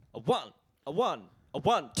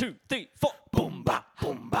one, two, three, four. Boom ba,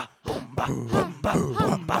 boom ba, boom ba, boom ba, boom ba,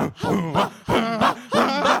 boom ba, boom ba,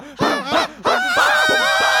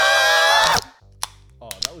 Oh,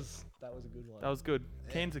 that was a good one. That was good.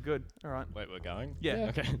 Cans are good. All right. Wait, we're going? Yeah.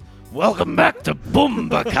 Okay. Welcome back to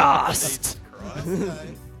Boombacast.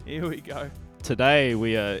 Here we go. Today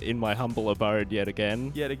we are in my humble abode yet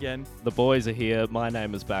again. Yet again. The boys are here. My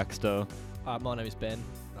name is Baxter. My name is Ben.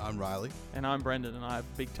 I'm Riley. And I'm Brendan, and I have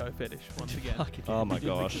a big toe fetish once again. Oh my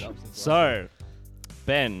gosh. So,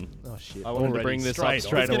 Ben, Oh shit. I wanted to bring this up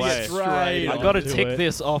straight Let's away. get straight I on got to to tick it.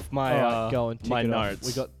 this off my Alright, go on, tick my it off.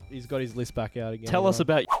 notes. He's got his list back out again. Tell us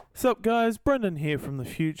about. Sup guys, Brendan here from the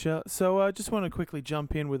future. So I just want to quickly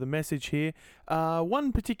jump in with a message here.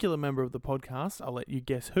 One particular member of the podcast, I'll let you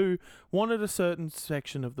guess who, wanted a certain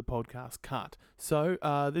section of the podcast cut. So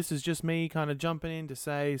this is just me kind of jumping in to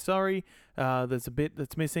say sorry. There's a bit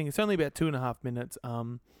that's missing. It's only about 2.5 minutes.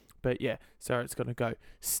 But yeah, so it's going to go.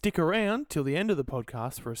 Stick around till the end of the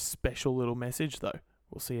podcast for a special little message though.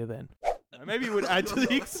 We'll see you then. Maybe it would add to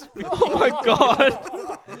the experience. Oh my god!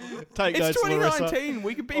 Take It's notes, Larissa. 2019.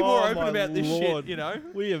 We can be more open my about this Lord. shit, you know?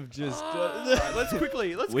 We have just. Alright, let's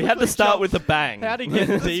quickly. We had to start with a bang. How to get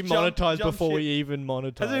Let's demonetized jump before ship. we even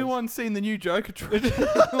monetize? Has anyone seen the new Joker trailer?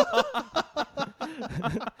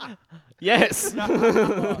 Yes.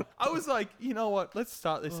 I was like, you know what? Let's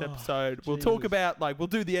start this episode. We'll talk Jesus. about we'll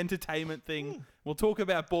do the entertainment thing. We'll talk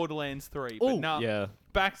about Borderlands 3. But Ooh. no, Yeah.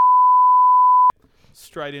 back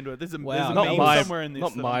straight into it. There's a Wow. Not meme my- somewhere in this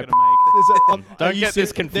not that my- I'm gonna make. Don't get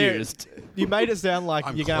this confused. You made it sound like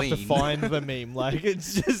I'm you're gonna have to clean. find the meme. Like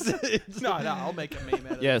it's just. It's No, I'll make a meme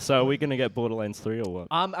out of it. Yeah. So are we gonna get Borderlands 3 or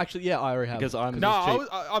what? Actually, yeah, I already have. Because I'm. No,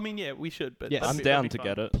 I mean, yeah, we should, but Yes. that'd I'm be- down that'd to be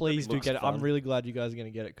get fun. it. Please It do looks get it. fun. I'm really glad you guys are gonna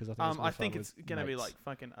get it because I think it's gonna I be think fun it's with gonna be mates. like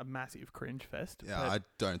fucking a massive cringe fest. Yeah, I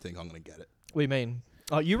don't think I'm gonna get it. What do you mean?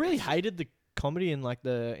 Oh, you really hated the comedy in like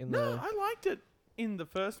the No, I liked it in the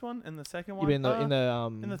first one and the second you one. mean in the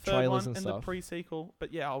in the third trailers one and and the stuff. pre-sequel.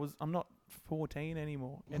 But yeah, I'm not 14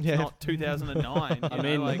 anymore. It's Yeah. not 2009. I you know,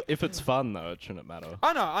 mean, like, if it's fun though, it shouldn't matter.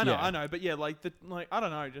 I Yeah. know. But yeah, like I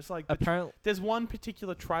don't know, just like Apparently, there's one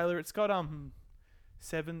particular trailer. It's got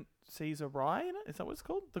Seven Seas of Rye in it. Is that what it's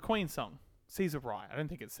called? The Queen song, Seas of Rye. I don't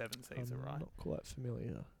think it's Seven Seas of I'm Rye. not quite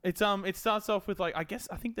familiar. It's it starts off with like I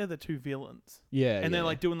think they're the two villains, Yeah, and they're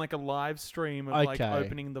like doing like a live stream of like Okay.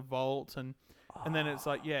 opening the vault and then it's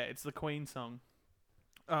like it's the Queen song,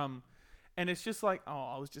 and it's just like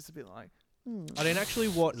I was just a bit like. I didn't actually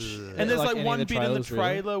watch. And there's like any of one the bit in the trailers, really.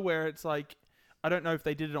 trailer where it's like, I don't know if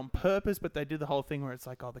they did it on purpose, but they did the whole thing where it's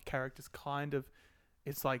like, the characters kind of,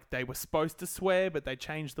 it's like they were supposed to swear, but they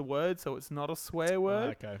changed the word, so it's not a swear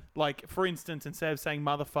word. Okay. Like, for instance, instead of saying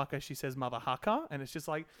motherfucker, she says mother hucker, and it's just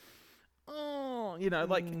like, oh,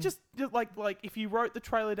 like just like if you wrote the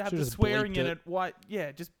trailer to have Should've the just swearing bleeped in it. it, why?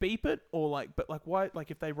 Yeah, just beep it, or like, but like why? Like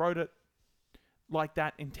if they wrote it like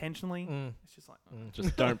that intentionally, it's just like.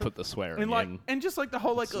 Just don't put the swearing And like, in. and just like the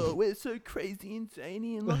whole like, we're so crazy and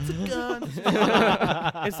zany and lots of guns.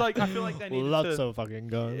 It's like I feel like they need Lots to. of fucking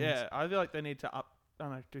guns. Yeah, I feel like they need to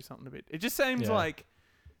do something a bit. It just seems Yeah. like,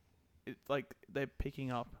 it's like they're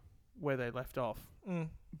picking up where they left off.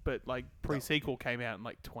 But like pre-sequel came out in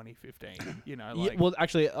like 2015. You know, like Yeah, well,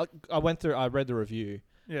 actually, I read the review.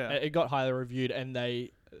 yeah. It got highly reviewed, and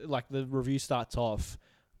they like the review starts off.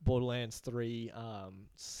 Borderlands 3.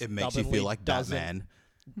 It makes you stubbornly feel like doesn't- Batman.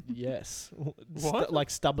 Yes. What? Like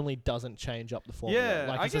stubbornly doesn't change up the formula. Yeah,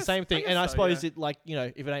 Like I it's guess- the same I thing. guess And I so, suppose yeah. it like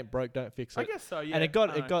if it ain't broke, don't fix it. I guess so. Yeah. and it I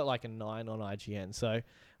know. got like a 9 on IGN. So,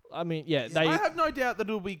 I mean, yeah, they. I have no doubt that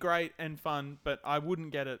it'll be great and fun, but I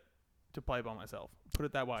wouldn't get it to play by myself. Put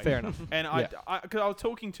it that way. Fair enough. And because I was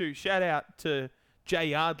talking to shout out to Jay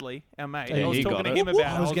Yardley, our mate. Yeah, I was he talking got to it. him about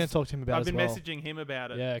I it. was going to talk to him about I've it been as well. messaging him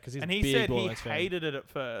about it. Yeah, because he's And a he big said he Borderlands fan. hated it at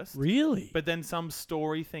first, Really? but then some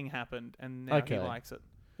story thing happened, and now Okay. he likes it.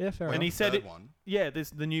 Yeah, fair And enough. he said Third it. one. Yeah, this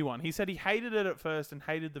the new one. He said he hated it at first and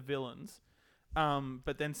hated the villains,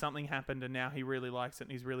 but then something happened, and now he really likes it,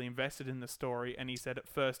 and he's really invested in the story. And he said at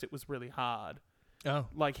first it was really hard, Oh,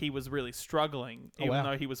 like he was really struggling, Oh, even wow.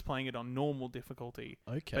 though he was playing it on normal difficulty.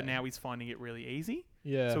 okay. But now he's finding it really easy.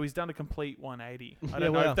 yeah. So he's done a complete 180. I Yeah,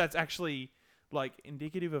 don't know wow. if that's actually like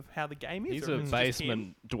indicative of how the game is. He's or a if it's just him.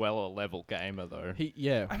 basement dweller level gamer though.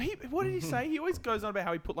 Yeah. I mean, what did he say? He always goes on about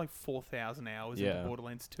how he put like 4,000 hours Yeah. into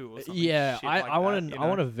Borderlands 2 or something. Yeah, shit I like want that, to I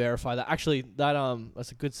want to verify that. Actually,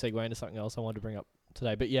 that's a good segue into something else I wanted to bring up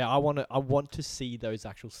today. But yeah, I want to see those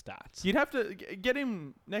actual stats. You'd have to get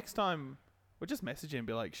him next time. Or just message him and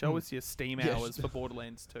be like, show us your Steam Yeah. hours for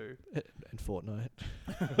Borderlands 2. And Fortnite.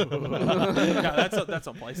 No, that's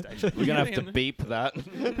on PlayStation. We're gonna have to beep that.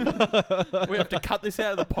 We have to cut this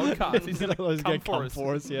out of the podcast. He's gonna He's come, gonna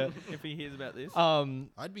for us yeah. if he hears about this.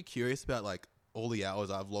 I'd be curious about like all the hours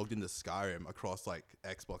I've logged into Skyrim across like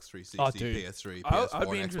Xbox 360, Oh, dude. PS3, I'd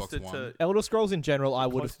PS4, be and Xbox interested One. to Elder Scrolls in general, I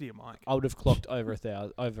would closer have to your mic. I would have clocked over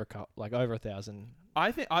 1,000, over 1,000.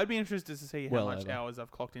 I think I'd be interested to see how Well much over. hours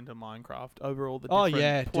I've clocked into Minecraft over all the Oh, different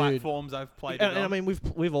yeah, dude. platforms I've played. And it I on. mean,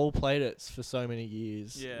 we've all played it for so many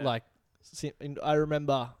years. Yeah. Like, I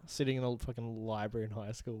remember sitting in the fucking library in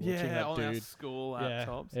high school watching yeah, that on our dude. school Yeah.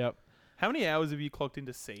 laptops. Yep. How many hours have you clocked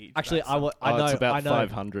into Siege? Actually, That's I know. It's about I know.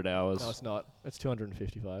 500 hours. No, it's not. It's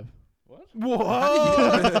 255. What?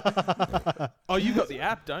 Oh, you got the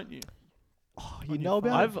app, don't you? Oh, On you your know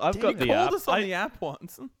about phone. it? I've got You the called app. us on the app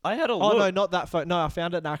once. I had a Oh look. no, not that phone. No, I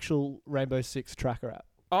found an actual Rainbow Six tracker app.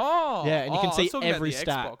 Oh, Yeah, and you I can was see talking about every the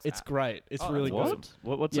stat. Xbox It's app. great. It's Oh, really that's good.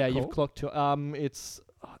 What's Yeah, it you've called? clocked to it's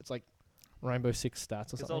like Rainbow Six stats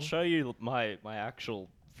or Because something. I'll show you my actual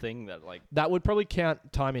thing that like. That would probably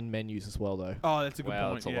count time in menus as well, though. Oh, that's a good Wow,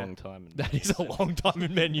 point. it's a yeah. long time. That is a long time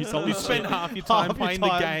in menus. You spend half your time playing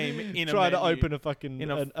the game in a trying to menu. open a fucking in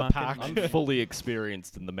a a fucking pack. I'm fully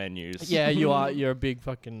experienced in the menus. Yeah, you are. You're a big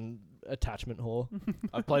fucking attachment whore.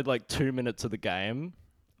 I've played like 2 minutes of the game,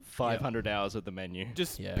 500 hours of the menu.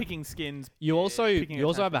 Just Yeah. picking skins. You also picking have a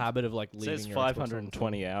attachments. habit of like It leaving says your Xbox on the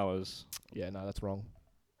 520 hours. table. Yeah, no, that's wrong.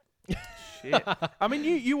 Shit. I mean,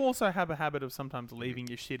 you also have a habit of sometimes leaving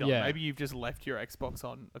your shit on. Yeah. Maybe you've just left your Xbox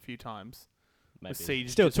on a few times. Maybe. With Siege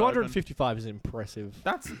Still, just open. 255 is impressive.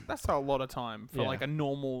 That's a lot of time for Yeah. like a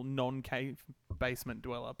normal non-cave basement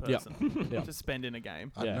dweller Yep. person Yep. to spend in a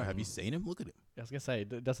game. I don't Yeah. know. Have you seen him? Look at him. I was gonna say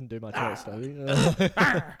it doesn't do much else, does it?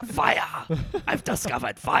 Fire! I've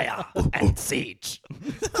discovered fire and siege.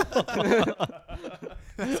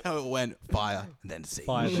 That's how it went. Fire and then siege.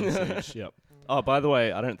 Fire and Siege. Yep. Oh, by the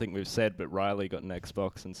way, I don't think we've said, but Riley got an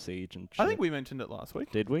Xbox and Siege and shit. I think we mentioned it last week.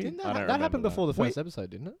 Did we? Didn't I don't that remember happened before the We- first episode,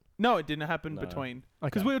 didn't it? No, it didn't happen No. between Okay.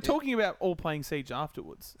 because we were talking about all playing Siege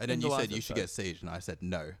afterwards. And then in you the said last you should episode. get siege, and I said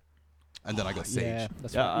no. And then I got siege. Yeah,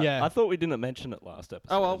 that's Yeah, right. Yeah. I thought we didn't mention it last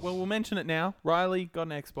episode. Oh well, we'll mention it now. Riley got an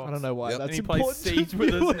Xbox. I don't know why Yep. that's And he plays important to Siege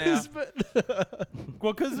with us viewers, now. but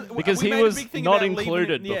Well, Because we he made a was big thing not about leaving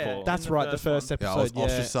included it- yeah, before. in that's right. The first one. Yeah, I was episode. Yeah.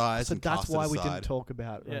 ostracized So and that's cast why we aside. didn't talk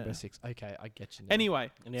about Yeah. Rainbow Six. Okay, I get you now.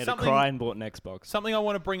 Anyway, And he had to something, cry and bought an Xbox. something I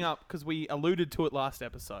want to bring up because we alluded to it last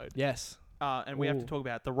episode, Yes. and we have to Ooh. talk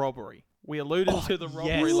about the robbery. We alluded to the robbery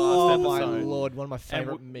yes. last Oh my episode. lord, one of my And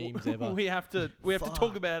favorite memes ever. We have to Fuck.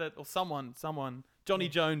 talk about it, or someone, Johnny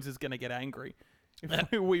Jones is going to get angry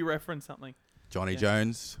if we reference something. Johnny Yeah.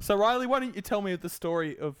 Jones. So Riley, why don't you tell me the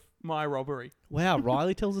story of my robbery? Wow,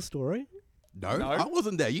 Riley tells a story. No, No. I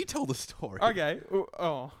wasn't there. You tell the story. Okay.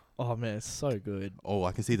 Oh. Oh man, it's so good. Oh,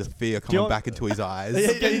 I can see the fear you coming want- back into his eyes.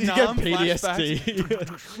 Yeah. getting You get numb,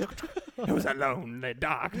 PTSD. It was a lonely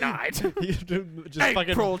dark night. You do just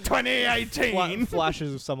fucking April 2018.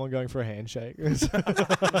 flashes of someone going for a handshake.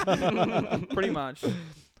 Pretty much.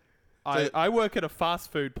 I work at a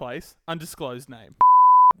fast food place, undisclosed name.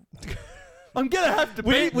 I'm gonna have to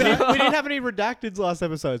beat we that. didn't have any redacteds last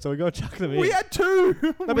episode, so we got to chuck them in. We had two. no,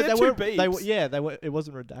 we but had they two weren't. beeps. They were, yeah, they were. It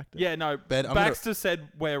wasn't redacted. Yeah, no. Ben, I'm gonna- Baxter said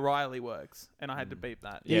where Riley works, and I had to beep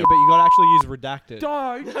that. yeah, but you got to actually use redacted.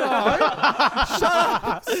 Don't. No. Shut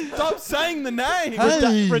up. Stop saying the name.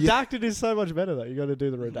 Hey. Redacted is so much better though. You got to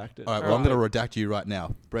do the redacted. All right, well, I'm going to redact you right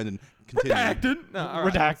now. Brendan, continue. Redacted. No, all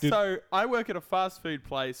right. Redacted. So I work at a fast food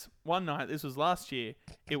place. One night, this was last year.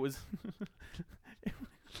 It was.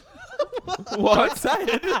 Don't say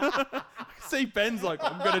it. See, Ben's like,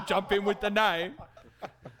 I'm gonna jump in with the name.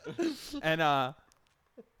 And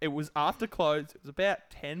it was after close. It was about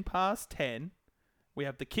 10:10. We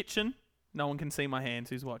have the kitchen. No one can see my hands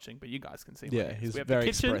who's watching, but you guys can see my Yeah, hands. he's we have very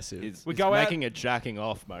the kitchen. expressive. He's, We he's go out- making a jacking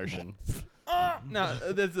off motion. No,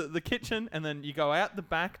 there's the kitchen, and then you go out the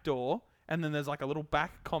back door, and then there's like a little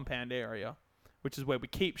back compound area, which is where we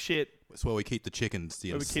keep shit It's where we keep the chickens,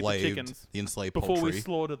 the Where we keep the enslaved, chickens the enslaved before poultry. we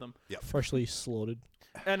slaughter them. Freshly slaughtered.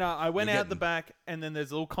 And I went You're out the getting- back, and then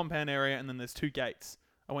there's a little compound area, and then there's two gates.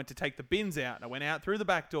 I went to take the bins out, and I went out through the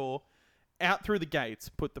back door, out through the gates,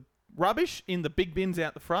 put the rubbish in the big bins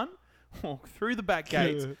out the front, walked through the back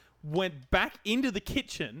gates, went back into the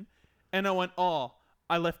kitchen, and I went, oh,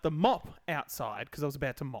 I left the mop outside because I was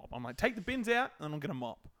about to mop. I'm like, take the bins out, and I'm going to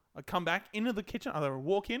mop. I come back into the kitchen, I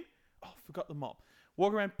walk in, oh, forgot the mop.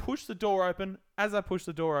 Walk around, push the door open. As I push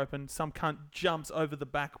the door open, some cunt jumps over the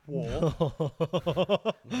back wall,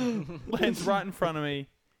 lands right in front of me,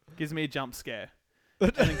 gives me a jump scare.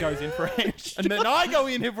 and then goes in for a handshake. And then I go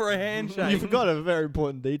in here for a handshake. You forgot a very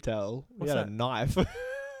important detail. He What's had that? a knife.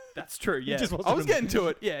 That's true, yeah. just wasn't I was in- getting to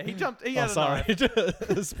it. Yeah, he jumped. He had a sorry.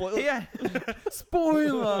 knife. Spoiler. Yeah.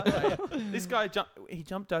 Spoiler. This guy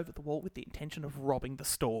jumped over the wall with the intention of robbing the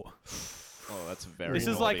store. Oh, that's very. This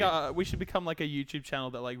is naughty. like we should become like a YouTube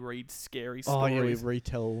channel that like reads scary Oh yeah, we stories.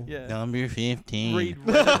 retell. Yeah. Number 15. Read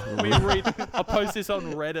Reddit. We read. I'll post this on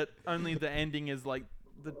Reddit. Only the ending is like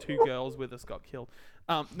the 2 girls with us got killed.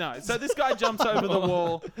 No. So this guy jumps over the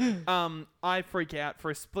wall. I freak out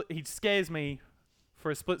for a split. He scares me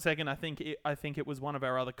for a split second. I think it was one of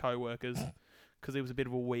our other co-workers because he was a bit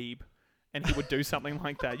of a weeb, and he would do something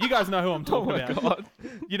like that. You guys know who I'm talking about. God.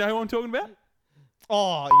 You know who I'm talking about?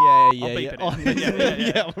 Oh yeah, I'll yeah, beep yeah. it Oh, in.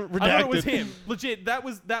 Yeah. redacted. I thought it was him. Legit. That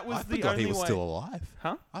was I the forgot only he was way. still alive.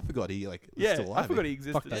 Huh? I forgot he was Yeah, still alive. I forgot he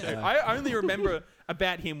existed. that too. guy. I only remember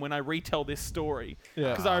about him when I retell this story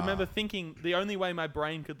Yeah. because I remember thinking the only way my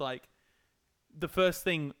brain could like the first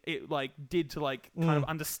thing it like did to like kind of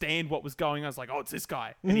understand what was going on. I was like, oh, it's this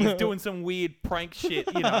guy, and he's doing some weird prank shit,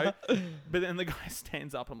 you know. But then the guy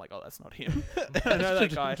stands up. I'm like, oh, that's not him. I know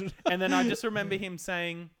that guy. And then I just remember him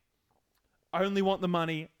saying, I only want the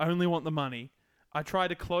money. I only want the money. I tried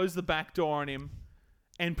to close the back door on him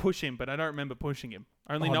and push him, but I don't remember pushing him.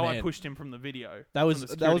 I only Oh, know I man. pushed him from the video. That was from the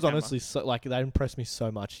security camera. honestly so, like that impressed me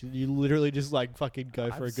so much. You literally just like fucking go I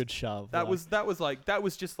for a was- good shove. That like.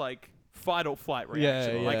 was just like fight or flight Yeah,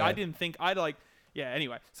 reaction. Like yeah. I didn't think I'd like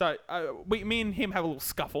anyway. So me and him have a little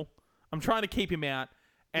scuffle. I'm trying to keep him out,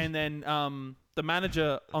 and then the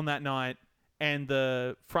manager on that night and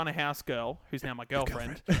the front of house girl, who's now my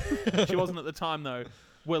girlfriend, she wasn't at the time though,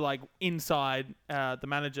 were like inside. The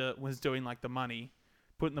manager was doing like the money,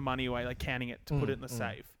 putting the money away, like counting it to put it in the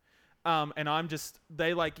safe. And I'm just,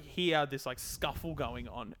 they like hear this like scuffle going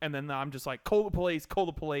on, and then I'm just like, call the police, call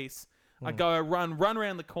the police. I go run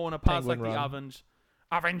around the corner, past Penguin like the run.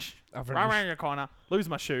 orange, run around the corner, lose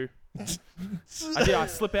my shoe. I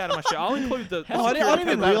slip out of my shoe. I'll include the. Oh, I didn't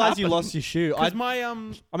even realize you lost your shoe. I Because my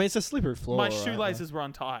mean, it's a slippery floor. my right? shoelaces were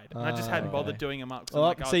untied, and I just hadn't bothered okay. doing them up. 'cause Oh,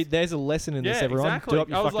 I'm like, see, there's a lesson in this, everyone. exactly. Do up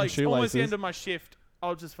your I was fucking like, shoelaces. almost the end of my shift.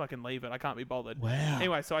 I'll just fucking leave it. I can't be bothered. Wow.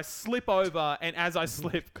 Anyway, so I slip over, and as I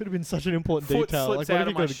slip, Could have been such an important foot detail. slips Like, what out if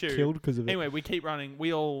of you my got shoe. killed because of it? Anyway, we keep running.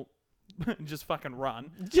 We all just fucking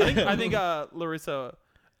run. Yeah. I think Larissa,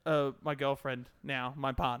 my girlfriend now,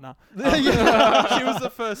 my partner, Yeah. she was the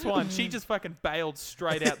first one. She just fucking bailed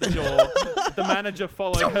straight out the door. The manager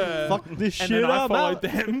followed her. Fuck this And shit then I up, followed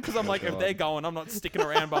man. them because I'm like, if they're going, I'm not sticking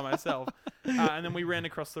around by myself. And then we ran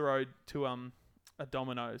across the road to a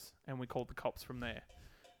Domino's, and we called the cops from there.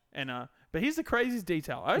 And but here's the craziest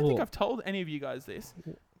detail. I don't think Whoa. I've told any of you guys this.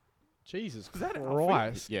 Jesus Is that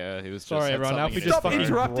Christ. Yeah, he was just. Sorry, had everyone, something Alfie in just his Stop fucking throat.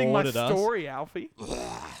 interrupting my roared at us. story, Alfie.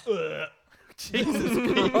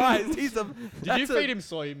 Jesus Christ, he's a. Did you feed him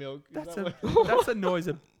soy milk? Is That's that a what- that's a noise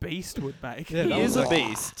a beast would make. Yeah, He that is was a like-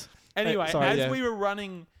 beast. Anyway, sorry, as yeah. we were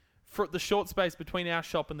running for the short space between our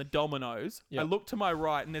shop and the Domino's, I Yep. looked to my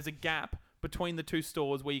right and there's a gap between the two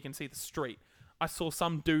stores where you can see the street. I saw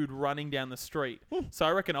some dude running down the street, so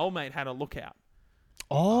I reckon old mate had a lookout.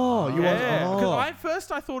 Oh, you want? Yeah, because Oh. at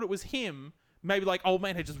first I thought it was him. Maybe like old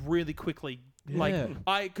mate had just really quickly Yeah.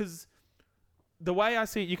 because the way I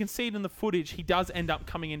see it, you can see it in the footage. He does end up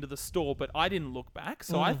coming into the store, but I didn't look back,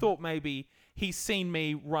 so I thought maybe he's seen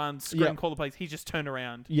me run, scream, Yep. call the police. He just turned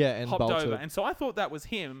around, Yeah, and hopped bolted. over, and so I thought that was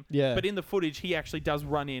him. Yeah. But in the footage, he actually does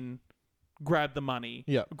run in, grab the money,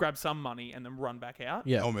 Yep. grab some money, and then run back out.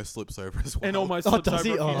 Yeah. Almost slips over as well. And almost Oh, slips does over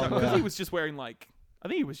he? a few Oh, times because wow. he was just wearing like I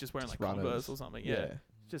think he was just wearing Just like runners. Converse or something. Yeah.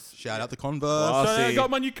 Just Shout yeah. out to Converse. Wow. So I see. got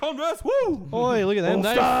my new Converse. Woo! Oi, look at them. All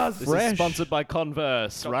They stars. This fresh. is sponsored by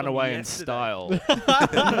Converse. Got Run them away in yesterday. style.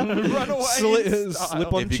 Run away. in style.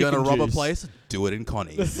 slip on If you're gonna chicken rob a juice. place, do it in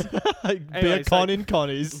Connie's. Be Anyway, a con in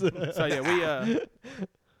Connie's. So yeah, we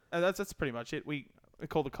that's pretty much it. We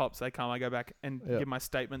call the cops. They come. I go back and Yep. give my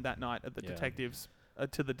statement that night at the Yeah. detectives.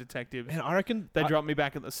 To the detectives. And I reckon They dropped me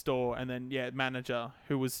back at the store, and then manager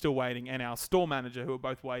who was still waiting, and our store manager who were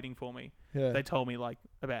both waiting for me. Yeah, They told me like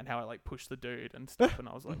about how I like pushed the dude and stuff, and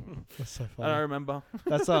I was like, that's so I funny. don't remember.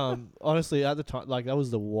 That's honestly at the time, like that was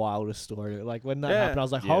the wildest story. Like when that Yeah. happened, I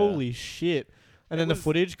was like, Yeah. holy shit! And It then the was-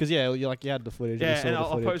 footage, because you had the footage. you Yeah, saw and the I'll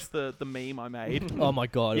footage. post the meme I made. Oh my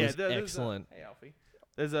god, it was there's excellent. hey Alfie,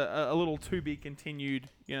 there's a little to be continued.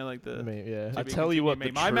 You know, like the. I mean, yeah. to I be tell you what,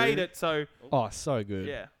 continued the meme. I made true- it, so Oh, so good.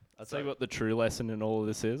 yeah. I'll tell you what the true lesson in all of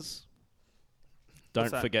this is. Don't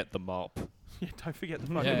What's that? forget the mop. Yeah, don't forget the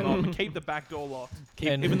fucking Yeah. lock. Keep the back door locked.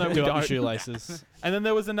 And even though we do up your don't. shoelaces. And then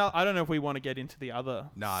there was another. I don't know if we want to get into the other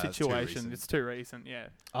Nah, that's too situation. recent. It's too recent. Yeah,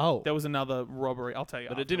 Oh. there was another robbery. I'll tell you.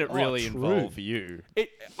 But it after. didn't Oh, really true. involve you.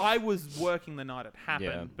 I was working the night it happened,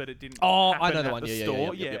 Yeah. but it didn't. Oh, happen I know the at one. The Yeah, yeah,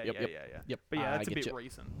 store. yeah, yep, yeah. Yep. But yeah, I it's a get bit you.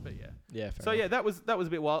 recent. But yeah. Yeah, fair So enough. yeah, that was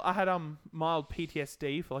a bit wild. I had mild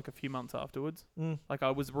PTSD for like a few months afterwards. Mm. Like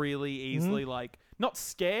I was really easily like not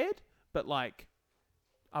scared, but like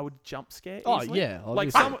I would jump scare. Oh, easily. yeah. Like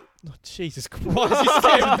obviously. someone, Oh, Jesus Christ, you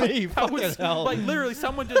scared me. I Fucking was hell. like literally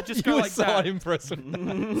someone would just go you were like so that. impressive.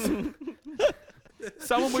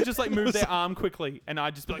 Someone would just like move their arm quickly, and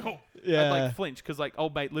I'd just be like, oh, Yeah. I'd like flinch because like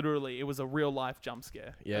old mate, literally, it was a real life jump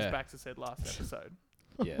scare. Yeah. As Baxter said last episode.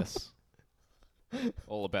 Yes.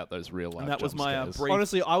 All about those real life. And that was jump my scares. brief,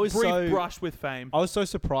 Honestly, I was brief so brush with fame. I was so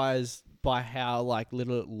surprised by how like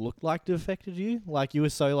little it looked like it affected you. Like you were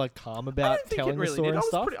so like calm I about don't think telling it the really story did. and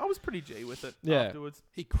stuff. I was pretty G with it Yeah. afterwards.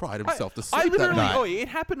 He cried himself to I sleep that literally, night. it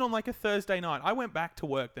happened on like a Thursday night. I went back to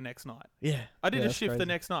work the next night. Yeah, I did Yeah, a that's shift the crazy.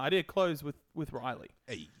 next night. I did a close with Riley.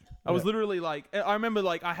 Hey. I was Yeah. literally like, I remember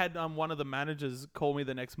like I had one of the managers call me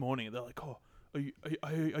the next morning. And they're like, "Oh,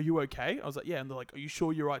 are you okay?" I was like, "Yeah." And they're like, "Are you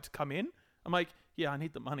sure you're right to come in?" I'm like, "Yeah, I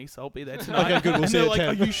need the money, so I'll be there tonight." Okay, good, we'll and see they're you like,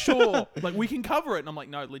 at 10. "Are you sure? Like we can cover it?" And I'm like,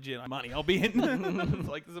 "No, legit, I have money. I'll be in." It's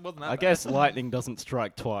like it wasn't that. I bad. guess lightning doesn't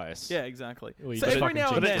strike twice. Yeah, exactly. Well, you So just every fucking now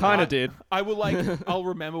and But jinxed then, it kind I- of did. I will like, I'll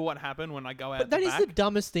remember what happened when I go out. But that the is back. the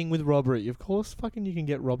dumbest thing with robbery. Of course, fucking you can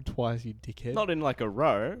get robbed twice, you dickhead. Not in like a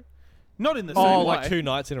row. Not in the same oh, way. like 2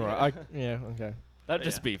 nights in a row. Yeah, okay. That'd Yeah.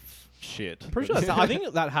 just be shit. Pretty sure. I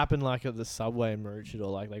think that happened like at the subway in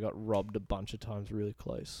Maroochydore. Like they got robbed a bunch of times really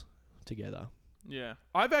close together. Yeah,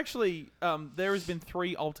 I've actually there has been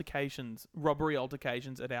 3 robbery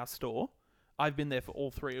altercations at our store. I've been there for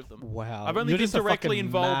all 3 of them. Wow. I've only You're been just a directly fucking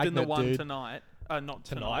involved in the magnet, one dude. tonight. Not tonight.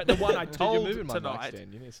 Tonight. The one I Dude, told you're moving my tonight.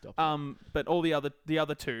 nightstand. You need to stop. But all the other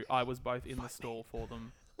 2, I was both in the store for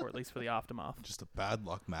them, or at least for the aftermath. Just a bad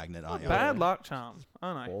luck magnet, aren't you? Bad luck charm.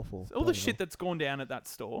 I know. Awful. All the Bloody shit that's gone down at that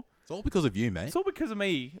store. It's all because of you, mate. It's all because of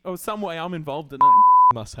me, or some way I'm involved in it. hell.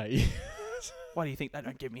 Must hate you. Why do you think they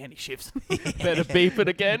don't give me any shifts? Better beep it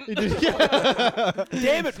again.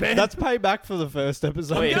 Damn it, Ben! That's payback for the first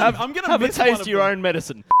episode. Wait, I'm gonna have a miss one taste of of your them. own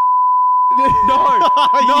medicine. No,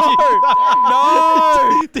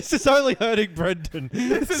 no. This is only hurting Brendan.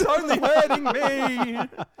 This is only hurting me.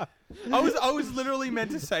 I was literally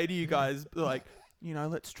meant to say to you guys, like, you know,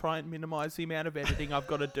 let's try and minimize the amount of editing I've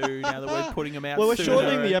got to do now that we're putting them out. Well, we're sooner,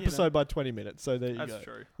 shortening and, the you know. episode by 20 minutes, so there you That's go.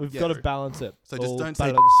 true. We've Yeah, got to true. balance it. So just All don't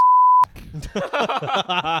say balance.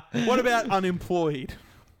 What about unemployed?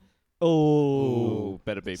 Oh, Ooh,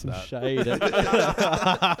 better beep some that. shade.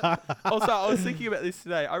 Also, I was thinking about this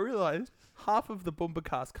today. I realized half of the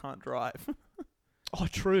Boombercast can't drive. Oh,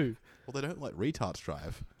 true. Well, they don't let retards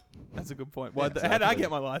drive. That's a good point. Why? Yeah, How did I exactly. get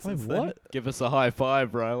my Wait, license? then? what? Give us a high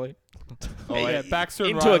five, Riley. Oh, Yeah, wait. Baxter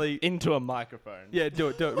and into Riley. into a microphone. Yeah, do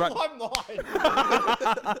it. Right. I'm lying.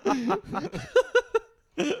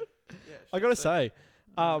 I gotta say,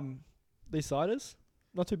 these ciders,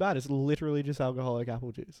 not too bad. It's literally just alcoholic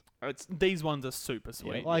apple juice. These ones are super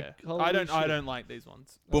sweet. like, yeah. holy I shit. don't like these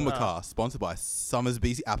ones. Boombercast, sponsored by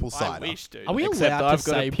Summersby's Apple I Cider. wish, dude. Are we Except allowed I've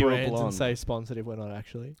to got a say pure brands blonde. and say sponsored if we're not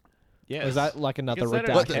actually? Yes. Or is that like another Because they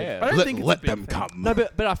don't redacted? care. I don't think it's a let big them thing. come. No,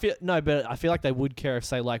 but I feel like they would care if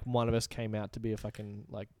say like one of us came out to be a fucking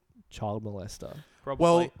like child molester. Probably.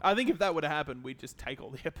 Well- I think if that would have happened, we'd just take all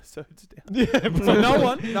the episodes down. Yeah, So no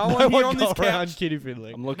one here on this go around couch. kitty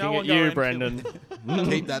fiddling. I'm looking No at one go you, around Brendan.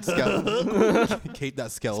 Keep that skeleton. Keep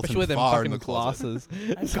that skeleton Especially with them far in fucking the closet. glasses.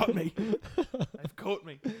 They've got me. They've caught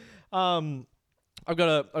me. I've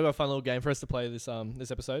got a fun little game for us to play this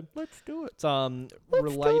episode. Let's do it. It's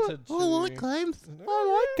related to games.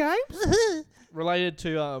 I like games. related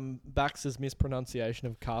to Bax's mispronunciation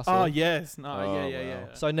of castle. Oh yes, no, Oh, yeah. wow.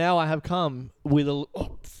 So now I have come with a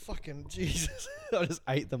fucking Jesus! I just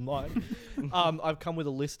ate the mic. I've come with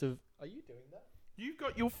a list of. Are you doing that? You've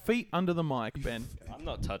got your feet under the mic, Ben. I'm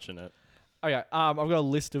not touching it. Okay. I've got a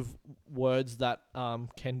list of words that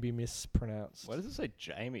can be mispronounced. Why does it say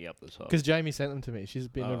Jamie up the top? Because Jamie sent them to me. She's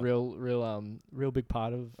been a Oh. real big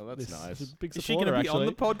part of. Oh, that's this. nice. She's a big Is she supporter, going to be on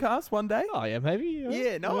actually. the podcast one day? Oh yeah, maybe.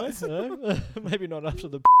 Yeah, nice. Maybe not after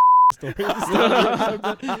the story.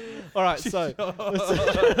 All right, so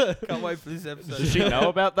Can't wait for this Does episode. she know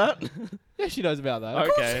about that? yeah, she knows about that. Of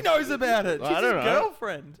course Okay. she knows about it. Well, She's I his don't know.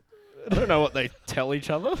 girlfriend. I don't know what they tell each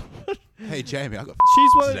other. Hey, Jamie, I got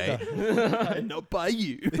She's one. today. And not by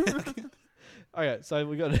you. Okay, so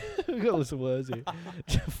we got we got a list of words here.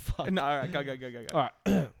 Fuck. No, all right, go. All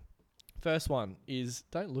right. First one is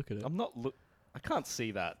don't look at it. I'm not. I can't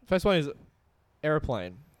see that. First one is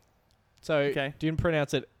aeroplane. So, Okay. do you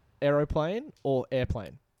pronounce it aeroplane or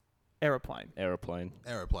airplane? Aeroplane. Aeroplane.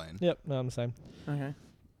 Aeroplane. Yep, no, I'm the same. Okay.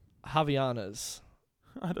 Havianas.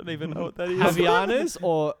 I don't even know what that is. Havianas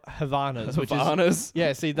or Havanas? Which is Havanas.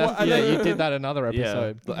 yeah. See, What that's are yeah. they? You did that another Yeah.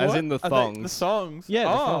 episode. As What? in the Are they thongs. the songs. Yeah, the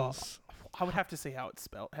Oh, films. I would have to see how it's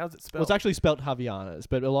spelled. How's it Well, spelled? it's actually spelled Havianas,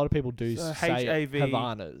 but a lot of people do So say H-A-V.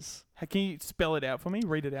 Havanas. Can you spell it out for me?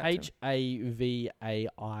 Read it out. to me.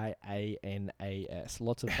 Havianas.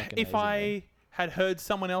 Lots of fucking. A's If in there. I had heard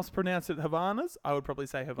someone else pronounce it Havanas, I would probably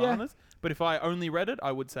say Havanas. But if I only read it,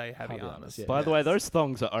 I would say Havianas, Havianas. yeah. By the way, those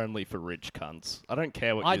thongs are only for rich cunts. I don't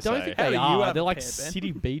care what I you don't say. think How they do you are. have They're a like pair, Ben?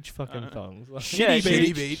 city beach fucking thongs. Like, Yeah,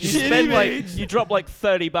 Shitty beach. You Shitty spend beach. you drop like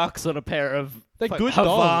 $30 on a pair of They're like, good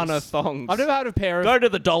Havana thongs. thongs. I've never had a pair of. Go to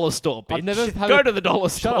the dollar store, bitch. I've never had Go a- to the dollar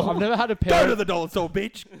store. Shut up! I've never had a pair. Go of, to the dollar store,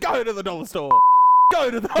 bitch. Go to the dollar store. Go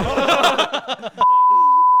to the.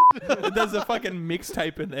 There's a fucking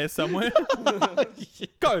mixtape in there somewhere.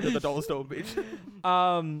 Go to the dollar store, bitch.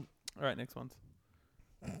 All right, next ones.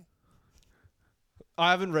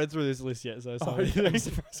 I haven't read through this list yet, so sorry.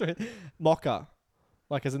 okay. Mocha,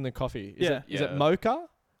 like as in the coffee. Is Yeah. it, is it Yeah. mocha?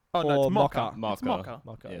 Oh no, Or it's mocha. mocha. It's mocha.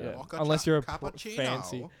 Mocha. Yeah. Yeah. Mocha Unless you're a cappuccino.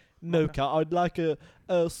 fancy mocha. I'd like a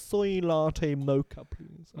soy latte mocha,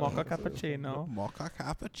 please. Mocha cappuccino. Mocha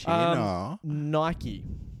cappuccino. Nike.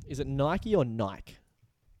 Is it Nike or Nike?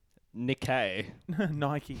 Nikkei.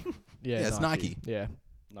 Nike. Yeah, it's Nike. Yeah.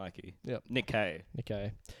 Nike. Yep. Nikkei.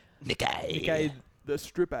 Okay. Okay, the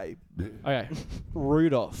strip A. Okay.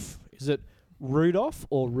 Rudolph. Is it Rudolph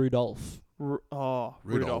or Rudolph? Rudolph.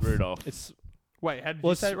 Rudolph. It's Wait, how did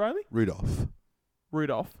Well, you say it, Riley? Rudolph.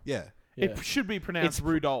 Rudolph. Yeah. yeah. It should be pronounced It's-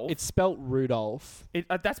 Rudolph. It's spelt Rudolph.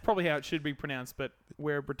 That's probably how it should be pronounced, but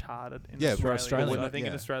we're retarded in Yeah, Australia. we're Australian. I think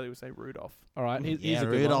in Yeah. Australia we say Rudolph. All right. Here's Yeah, a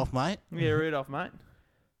good Rudolph, one. mate. Yeah, Rudolph, mate.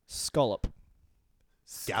 Scallop.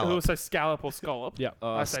 Scallop. Also scallop or scallop. Yeah.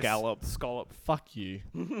 I say Scallop. Scallop. Fuck you.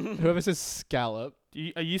 Whoever says scallop.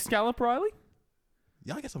 Are you scallop, Riley?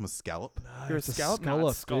 Yeah, I guess I'm a scallop. You're a it's scallop? Nah, Scallop,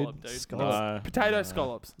 it's scallop, dude. Scallop. No. Potato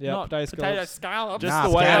scallops. Yeah, not potato potato scallops. scallops. Just Nah,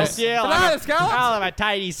 the way I scallops. Potato scallops. I'll have a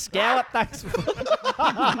tidy scallop. Thanks.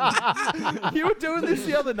 You were doing this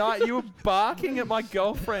the other night. You were barking at my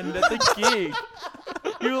girlfriend at the gig.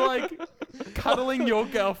 You were like cuddling your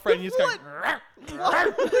girlfriend. You're just going. Why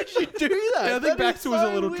would you do that? And I think Baxter was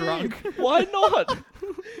a little drunk. Why not?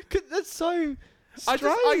 That's so I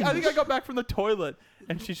strange. think I got back from the toilet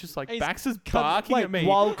and she's just like, He's Baxter's barking at me.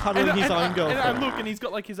 while cuddling And his own And girlfriend. I look and he's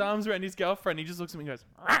got like his arms around his girlfriend. He just looks at me and goes,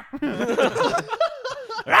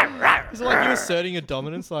 Is it like you asserting your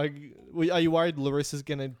dominance? Like, are you worried Larissa's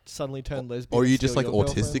gonna suddenly turn lesbian? Or are you and just steal like your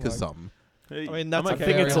autistic girlfriend? or Like- something? "Hey, I mean, that's I'm a I okay.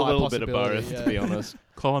 think very it's a high little bit of possibility, both, yeah. to be honest.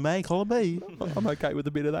 Column A, column B. I'm okay with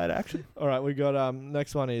a bit of that action. All right, we got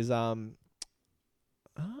next one is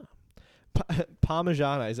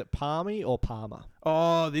Parmigiana. Is it Parmy or Parma?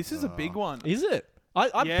 Oh, this is a big one. Is it?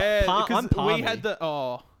 I'm yeah, I'm because Parmy. we had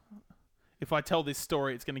the If I tell this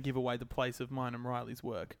story, it's going to give away the place of mine and Riley's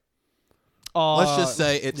work. Let's just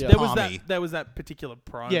say it's yeah. Palmy. There was that particular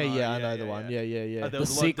promo. Yeah, I know the one. Yeah. There The was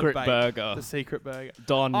a lot of secret debate. burger. The secret burger.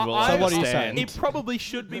 Don will I- So what do you say? understand. It probably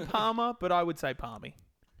should be Palmer, but I would say Palmy.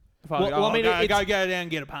 If I, Well, I mean, go it's- down and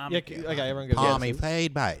get a Palmy. Yeah, okay, everyone goes. Palmy yes.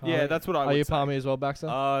 paid, mate. Yeah, that's what I Are would you say. Palmy as well, Baxter?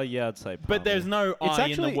 Yeah, I'd say. But there's no It's I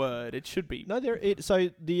in actually- the word. It should be. no, so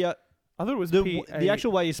the I thought it was the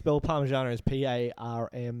actual way you spell Parmigiana is Parmigiana.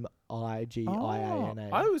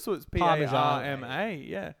 I always thought it was Parma.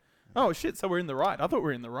 Yeah. Oh shit! So we're in the right. I thought we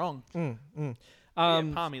were in the wrong. Yeah,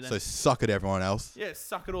 Palmy then. So suck at everyone else. Yeah,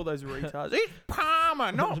 suck at all those retards. It's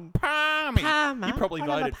Palmer, not Palmy. You probably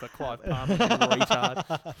voted for Clive Palmer, you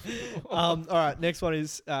retard. All right, next one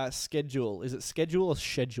is schedule. Is it schedule or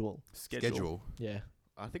schedule? Schedule. Yeah.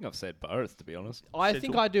 I think I've said both, to be honest. I think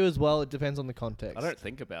Schedule. I do as well. It depends on the context. I don't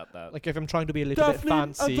think about that. Like if I'm trying to be a little bit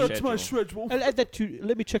fancy. that's my Schedule. schedule. I'll add that to.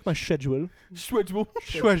 Let me check my schedule. Schedule.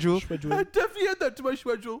 Schedule. Schedule. I definitely add that to my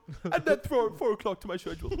schedule. Add that 4 o'clock to my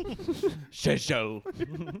schedule. Schedule.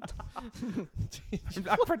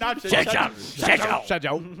 I pronounce it. Schedule.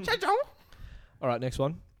 Schedule. Schedule. All right, next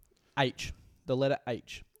one. H. The letter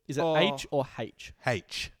H. Is it Oh. H or H?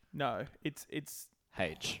 H. No, it's H.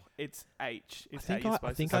 H. It's I how think you're I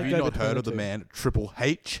supposed think to I say Have it. you go not between heard the of the two. man Triple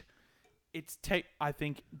H? It's I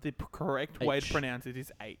think the correct way to H. pronounce it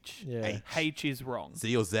is H. Yeah. H is wrong.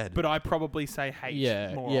 Z or Z? But I probably say H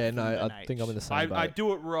Yeah, more yeah, often no, than I think I'm in the H. same I boat.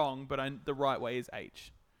 do it wrong, but the right way is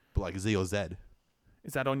H. But like Z or Z.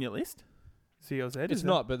 Is that on your list? Z or Z? It's Is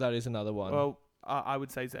not, but that is another one. Well, I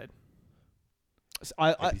would say Z.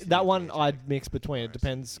 that one I'd mix between. It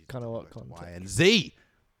depends kind of what context. Y and Z.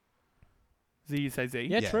 Z, you say Z?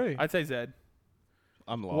 Yeah, Yeah. true. I'd say Z.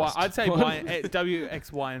 I'm lost. I'd say W,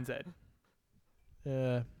 X, Y, and Z.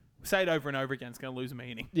 Yeah. Say it over and over again. It's going to lose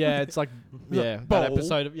meaning. Yeah, it's like that Bowl.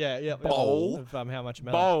 episode of Bowl. of How Much It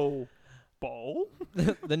Matters. Bowl.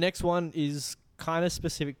 The next one is kind of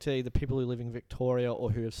specific to the people who live in Victoria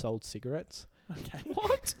or who have sold cigarettes, Okay.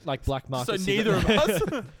 What? like black market. So neither of us.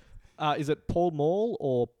 Is it Pall Mall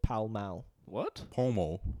or Pall Mall? What?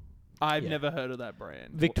 Pomo. I've Yeah. never heard of that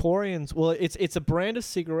brand. Victorians. Well, it's a brand of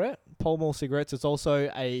cigarette, Pall Mall cigarettes. It's also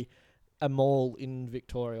a mall in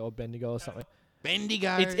Victoria or Bendigo or something.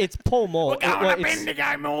 Bendigo. It's Pall Mall.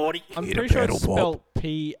 Bendigo, Morty. I'm Hit a pretty sure pedal it's pop. spelled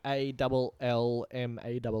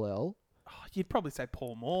PALLMALL. Oh, you'd probably say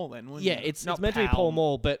Paul Mall then, wouldn't Yeah, you? it's Not meant to be Pall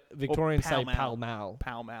Mall, but Victorians say Pall Mall. Pall Mall.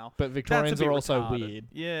 Pall Mall. But That's a Victorians bit are also retarded. weird.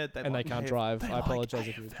 Yeah, And they can't drive. I apologize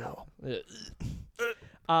if you're AFL.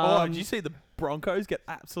 Victorian. Did you see the Broncos get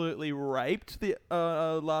absolutely raped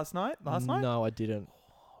last night? No, I didn't.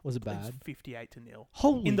 Was it It was bad? 58-0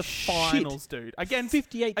 Holy in the shit. finals, dude. Against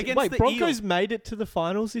 58. against Wait, the Broncos Eels. made it to the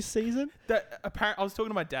finals this season? I was talking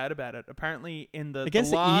to my dad about it. Apparently, in the Against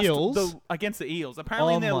the last, Eels? against the Eels.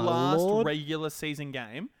 Apparently, Oh in their my last Lord. regular season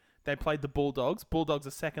game, they played the Bulldogs. Bulldogs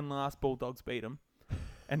are second last. Bulldogs beat them.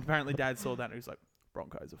 And apparently, Dad saw that and he was like,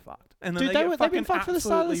 "Broncos are fucked." And then Dude, they've they've been fucked for the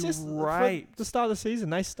start of the absolutely season. raped. The start of the season,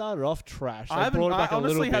 they started off trash. They I brought it back a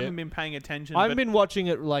honestly little haven't bit. been paying attention. I haven't but been watching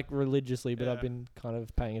it like religiously, but Yeah. I've been kind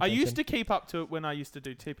of paying I attention. used to keep up to it when I used to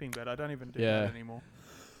do tipping, but I don't even do Yeah. that anymore.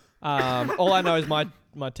 All I know is my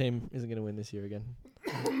team isn't going to win this year again.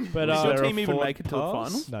 But Did your there a team even forward make it to the pass?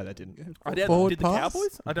 finals? no, they didn't. Forward Did the pass?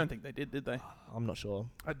 Cowboys? I don't think they did they? I'm not sure.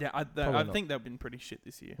 I Probably not. think they've been pretty shit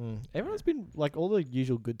this year. Everyone's been like all the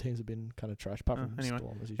usual good teams have been kind of trash, apart from anyway.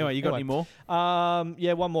 Storm as usual. Anyway, you got any more?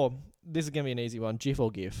 Yeah, one more. This is gonna be an easy one. GIF or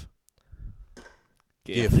GIF?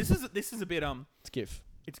 GIF. This is a bit It's GIF.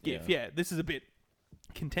 it's GIF. Yeah, this is a bit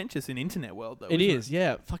contentious in internet world though. It isn't is,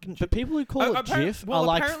 yeah. Fucking. But people who call it Appar- GIF well, are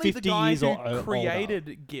like apparently 50 the guy years who or older.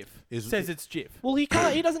 created GIF Is- says it's GIF. Well, he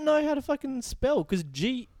can't. He doesn't know how to fucking spell because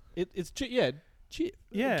it's G. Yeah, G.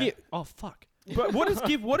 Yeah. GIF. Oh fuck. But what does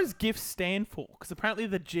GIF? What does GIF stand for? Because apparently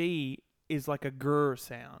the G is like a grr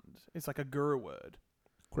sound. It's like a grr word.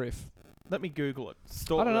 Griff. Let me Google it.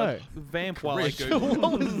 I don't know. Vamp while I Griff. Google.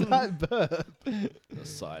 What was that burp? The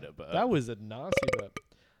cider burp. That was a nasty burp.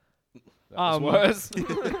 That was um, worse.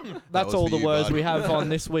 That's was all for the you, words bud. we have on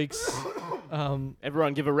this week's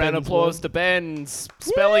Everyone give a round of Ben's applause word. to Ben's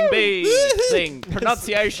spelling bee thing.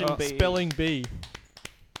 Pronunciation bee. spelling bee.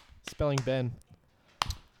 Spelling Ben.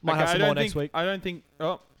 Might have Okay, some more next week. I don't think.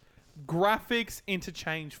 Oh, graphics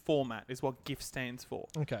interchange format is what GIF stands for.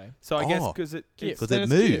 Okay. So I guess Oh. because it. GIF. it's- Because Then it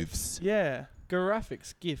it's GIF. moves. Yeah.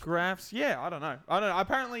 Graphics. GIF. Graphs. Yeah. I don't know.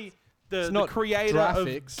 Apparently, It's the not creator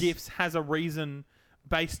graphics. of GIFs has a reason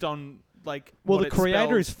based on like. Well, what the it creator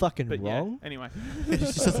spells, is fucking but wrong. Yeah. Anyway.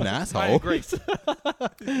 He's just an asshole. I agree. So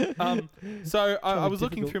I Kinda was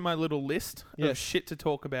looking difficult. through my little list Yes. of shit to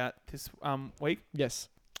talk about this week. Yes.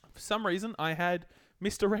 For some reason, I had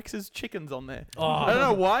Mr. Rex's chickens on there. Oh. I don't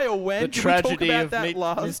know why or when. The Did we talk tragedy about of that meat-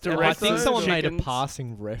 last Mr. I think Rex's someone made a chickens.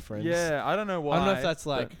 passing reference. Yeah, I don't know why. I don't know if that's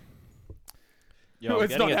like. Yo, I'm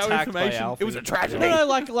it's getting not our attacked by information. It was a Alfie. tragedy. No,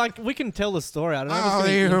 like we can tell the story. I don't know if Oh,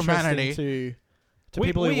 it's gonna be humanity. interesting to We-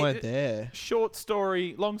 people we- who weren't there. Short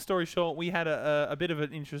story, long story short, we had a bit of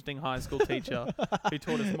an interesting high school teacher who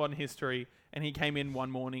taught us modern history, and he came in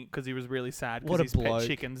one morning because he was really sad What because a his pet bloke.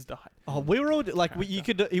 chickens died. Oh, we were all like, you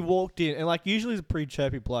could. He walked in, and like usually he's a pretty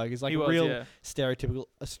chirpy bloke. He's like he a was, real yeah. stereotypical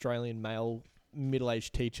Australian male,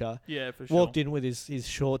 middle-aged teacher. Yeah, for sure. Walked in with his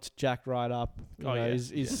shorts jacked right up, you Oh, know, yeah.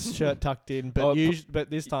 his shirt tucked in, but Oh, but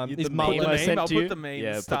this time the his meme mullet. I I'll sent to you? put the meme. Yeah,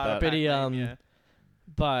 Yeah, put start that. But he, yeah.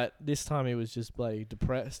 But this time he was just bloody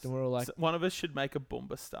depressed, and we were all like, So one of us should make a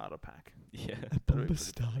Boomba starter pack. Yeah. Bumper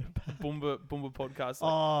starter pack. Boomba podcast. Like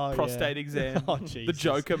Oh, prostate yeah. exam. Oh, The Jesus.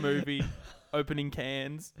 Joker movie. Opening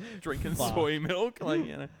cans. Drinking Fuck. soy milk. Like,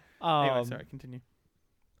 you know. Anyway, Um, sorry, continue.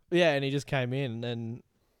 Yeah, and he just came in, and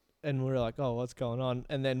we were like, "Oh, what's going on?"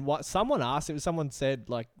 And then someone asked him. Someone said,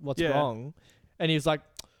 "Like, what's Yeah. wrong?" And he was like,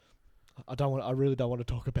 I really don't want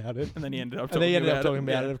to talk about it." And then he ended up And talking then he ended up about talking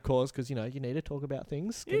it. about yeah. it, of course, because you need to talk about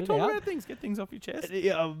things. You Get it talk out. about things, get things off your chest.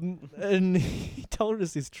 And he told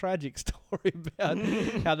us this tragic story about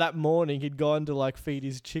how that morning he'd gone to like feed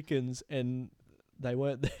his chickens and they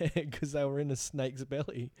weren't there because they were in a snake's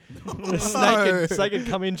belly. The snake had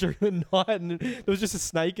come in during the night, and there was just a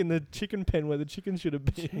snake in the chicken pen where the chicken should have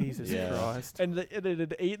been. Jesus Yeah. Christ. And it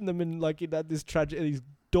had eaten them, and like it had this tragic. And his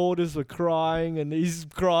daughters were crying and he's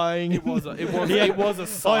crying. It was a I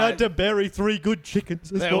sight. had to bury 3 good chickens.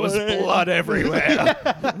 There was blood everywhere.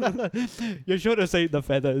 You should have seen the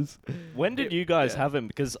feathers. When did you guys have him?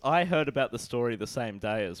 Because I heard about the story the same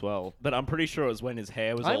day as well. But I'm pretty sure it was when his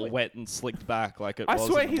hair was all wet and slicked back like it I was.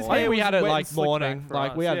 swear in the his morning. hair We was had it wet like and slicked morning. back for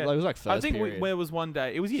Like we us, had, yeah. it was like first I think period. where was one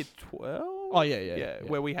day? It was year 12. Oh, yeah.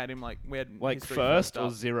 Where we had him we had Like history first up. or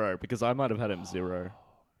 0? Because I might have had him 0.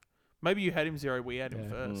 Maybe you had him 0. We had him Yeah.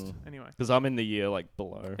 first. Anyway. Because I'm in the year like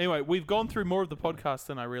below. Anyway, we've gone through more of the podcast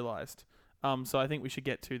than I realized. So I think we should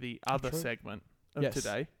get to the other True. segment of Yes.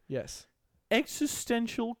 today. Yes.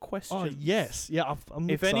 Existential questions. Oh yes. Yeah. I'm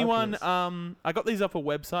If excited for anyone, this. I got these off a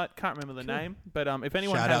website. Can't remember the name, but if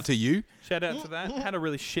anyone Shout has, out to you. shout out to that. Had a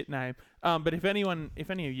really shit name. But if any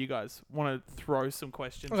of you guys want to throw some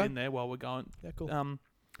questions Okay. in there while we're going, Yeah. Cool.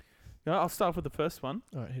 I'll start off with the first one.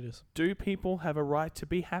 All right. Hit us. Do people have a right to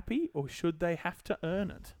be happy, or should they have to earn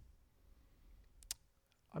it?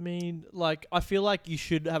 I mean, like, I feel like you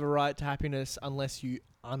should have a right to happiness unless you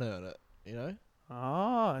unearn it. You know?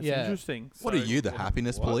 Ah, it's Yeah. interesting. What are So- you, the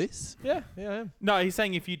happiness what? police? Yeah. Yeah. I am. No, he's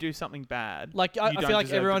saying if you do something bad, Like, You I don't feel like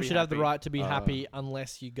deserve to everyone be should have the happy. right to be happy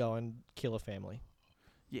unless you go and kill a family.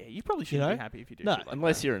 yeah, you probably shouldn't know? be happy if you do No. shit like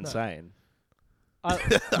Unless that. you're No. insane.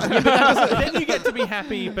 Then you get to be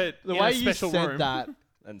happy, but The in way a you special said room. that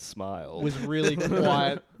And smile. was really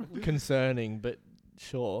quite concerning, but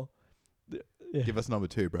sure. Yeah. Give us number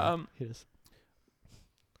 2, bro. Hit us.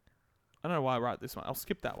 I don't know why I write this one. I'll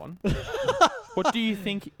skip that one. What do you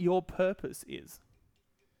think your purpose is?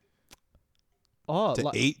 Oh, to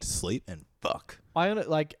like, eat, sleep, and fuck. I own it.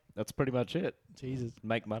 Like, That's pretty much it. Jesus.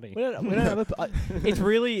 Make money. We don't have it's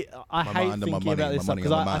really. I My hate mind and my thinking money, about my this stuff money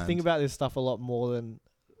because on my I think mind. about this stuff a lot more than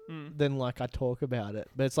Mm. like I talk about it.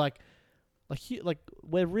 But it's like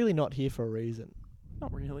we're really not here for a reason,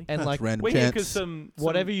 Not really. and That's like random We're here because chance. some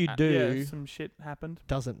Whatever you do- some shit happened.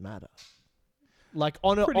 doesn't matter. Like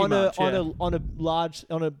on a Pretty on much, a on yeah. a on a large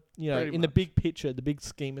on a Pretty in the much. big picture, the big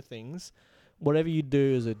scheme of things, whatever you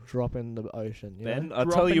do is a drop in the ocean. You Ben, know? I'll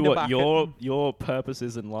Drop tell you in the what bucket. your purpose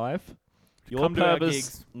is in life. Your Come to our purpose,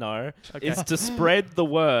 gigs. no, Okay. is to spread the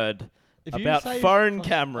word If you about say phone oh,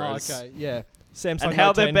 cameras okay, yeah. Samsung and how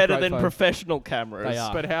Note they're 10 better Pro than phone. professional cameras. They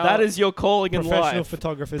are. But how That is your calling in Professional life.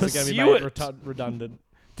 photographers are going to be Pursue made it. redundant.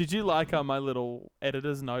 Did you like my little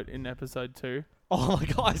editor's note in episode 2? Oh my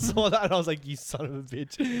god, I saw that and I was like, you son of a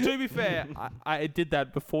bitch. To be fair, I did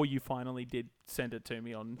that before you finally did send it to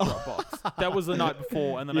me on Dropbox. That was the night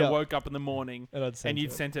before, and then Yeah. I woke up in the morning And I'd send and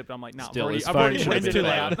you'd it. sent it, but I'm like, nah, Still, his I've phone already should read have it been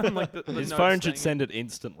out. better. I'm like, the His note's phone should saying send it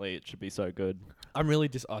instantly. It should be so good. I'm really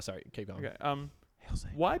oh, sorry, keep going. Okay.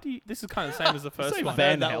 Why do you? This is kind of the same as the first Say one.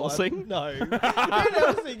 Van That one. Helsing? No. Van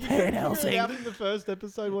Helsing. Van Helsing. Out in the first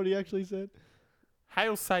episode, what he actually said.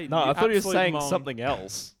 Hail Satan! No, you I thought he was absolute saying mong. something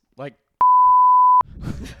else. Like,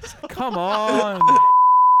 Come on!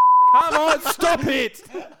 Come on! Stop it!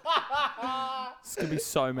 It's gonna be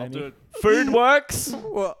so many. food works.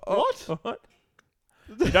 What? What?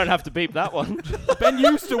 You don't have to beep that one. Ben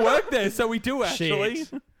used to work there, so we do actually.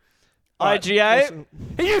 Shit. IGA. Listen,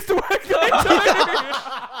 He used to work there too.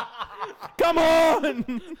 Come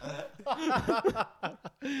on!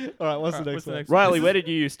 all right, what's Alright, the what's next the one? next Riley, where did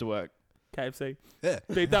you used to work? KFC. Yeah.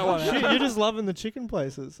 Beat that one Shit, out. you're just loving the chicken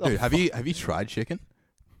places. Dude, have you tried chicken?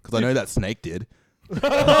 Because I know that Snake did.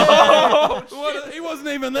 What? He wasn't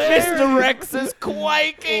even there. Mr. Rex is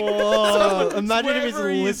quaking. Oh, imagine if he's Wherever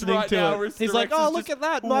he is listening right to now, it. Mr. He's like, Rex oh, is look just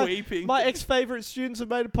at that. weeping. My ex-favorite students have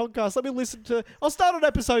made a podcast. Let me listen to... I'll start on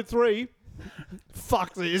episode 3.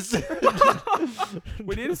 Fuck this.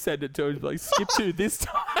 We need to send it to him. Like, skip to this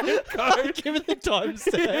time. Go. Give it the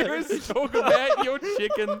Hear us timestamp. talk about your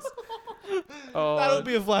chickens. Oh, That'll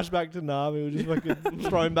be a flashback to Nami. We'll just fucking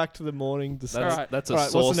throw him back to the morning. That's, Alright. that's a All right,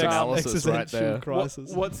 what's source the next analysis right existential there.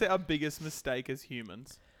 crisis? What's our biggest mistake as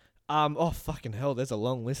humans? Oh, fucking hell. There's a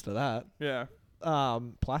long list of that. Yeah.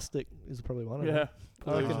 Plastic is probably one of Yeah. them.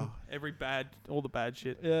 I reckon- Pollution. Every bad, all the bad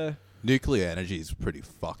shit. Yeah. Nuclear energy is pretty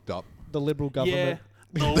fucked up. The Liberal government.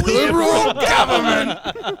 Yeah. Liberal government!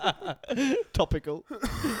 Topical.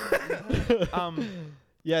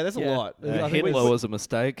 Yeah, there's a Yeah. lot. I think Hitler we- was a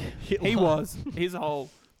mistake. He was. He's a whole.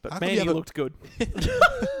 But How come man, you he have a- looked good.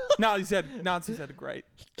 Nazis had a great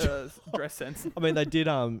dress sense. I mean, they did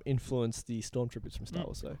influence the stormtroopers from Star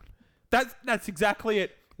Wars, though. That's exactly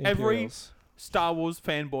it. Every Imperials. Star Wars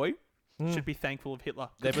fanboy Mm. should be thankful of Hitler.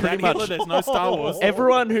 They're Without pretty Hitler, much- there's no Star Wars.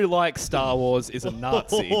 Everyone who likes Star Wars is a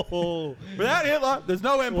Nazi. Without Hitler, there's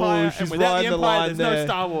no Empire, she's and without riding the the Empire, line there's no there.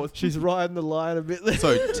 Star Wars. She's riding the line a bit there.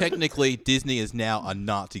 So technically, Disney is now a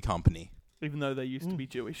Nazi company. Even though they used to be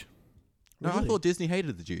Jewish. No, I Really? thought Disney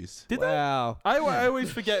hated the Jews. Did Wow. they? I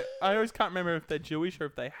always forget. I always can't remember if they're Jewish or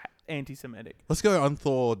if they're anti-Semitic. Let's go on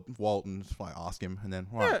Thor Walt and just, like ask him, and then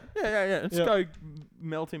right. Yeah. Let's Yeah. go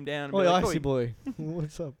melt him down. And Oi, be like, Icy "Oi, boy.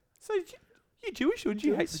 What's up? So you Jewish or do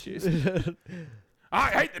you hate the Jews? I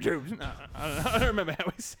hate the Jews. No, I don't remember how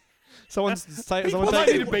he said. Someone might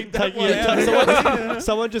need to beat that one out.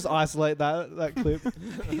 someone just isolate that clip.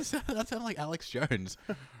 That sounded like Alex Jones.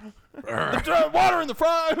 Water in the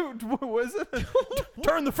frog. What was it?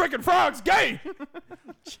 Turn the frickin' frogs gay.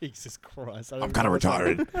 Jesus Christ! I'm kind of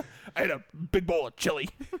retired. I ate a big bowl of chili.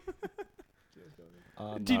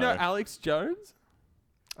 Do you know Alex Jones?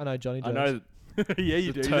 I know Johnny I Jones. know Yeah,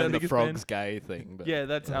 you the do. turn He's the biggest frogs fan. gay thing, but Yeah,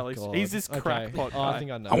 that's Oh, Alex. God. He's this Okay. crackpot Oh, I guy.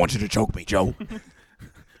 think I know. I want you to choke me, Joe.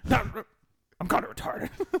 No, I'm kind of retarded.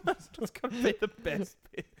 That's gonna be the best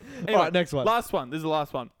bit. Anyway, All right, next one. last one. This is the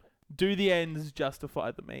last one. Do the ends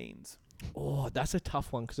justify the means? Oh, that's a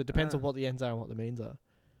tough one because it depends on what the ends are and what the means are.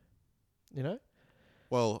 You know?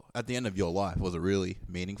 Well, at the end of your life, was it really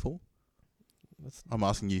meaningful? That's, I'm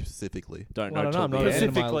asking you specifically. don't Well, know I till don't know, the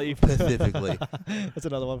I'm not end. Specifically, Specifically. that's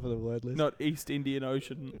another one for the word list. not East Indian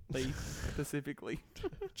Ocean, specifically,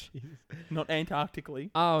 Jeez. not Antarctically,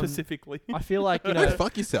 Um, Pacifically. I feel like, you Go know,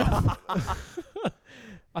 fuck yourself.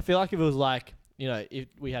 I feel like if it was like, you know, if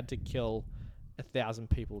we had to kill 1,000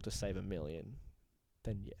 people to save 1 million,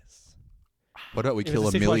 then yes. Why don't we If it's kill a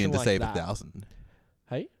a situation million to like save that. 1,000?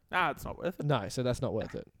 Hey? Nah, it's not worth it. No, so that's not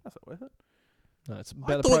worth it. That's not worth it. No, it's I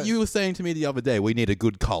better. thought you were saying to me the other day we need a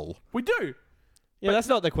good cull. We do. Yeah, that's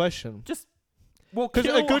not the question. Just well, Because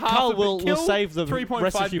kill a good half cull of it. will Kill save the 3.5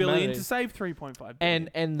 rest of billion humanity to save 3.5 billion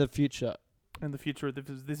and the future and the future of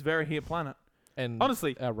this very here planet. and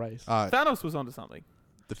Honestly, our race. Thanos was onto something.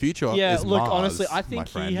 The future Yeah, is look, Mars, honestly, I my think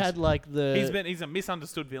he friend. had like the. He's a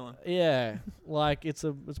misunderstood villain. Yeah, like it's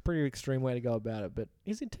a pretty extreme way to go about it, but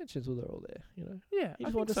his intentions were all there, you know. Yeah, He I just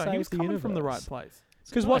think wanted to so. save He was the coming from the right universe. place.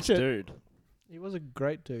 Because Nice watch it, dude. he was a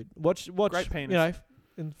great dude. Watch, Great penis. you know,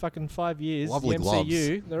 in fucking 5 years, Lovely the gloves.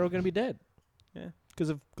 MCU, they're all going to be dead. Yeah. Because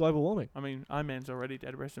of global warming. I mean, Iron Man's already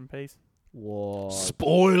dead. Rest in peace. Whoa.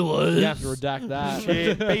 Spoilers. You have to redact that.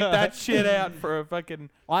 Shit, beat that shit out for a fucking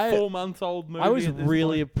I 4-month-old movie. I was at this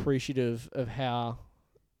really point. appreciative of how,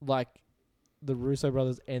 like, the Russo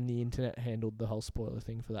brothers and the internet handled the whole spoiler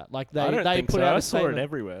thing for that. Like I they don't think put so. out I a saw it statement.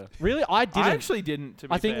 everywhere. Really, I didn't. I actually didn't. To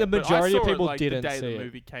be I think fair, the but majority I of saw people it, like, didn't the day see the it.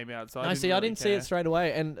 movie came out. So I I see. I really didn't see care. it straight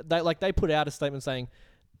away, and they put out a statement saying,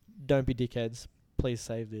 "Don't be dickheads. Please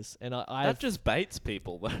save this." And I That just baits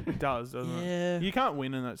people, though. It does, doesn't it? yeah, You can't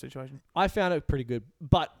win in that situation. I found it pretty good.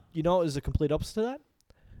 But you know, what was the complete opposite of that?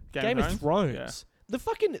 Game of Thrones. Yeah.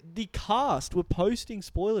 The cast were posting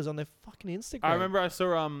spoilers on their fucking Instagram. I remember I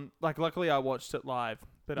saw luckily I watched it live.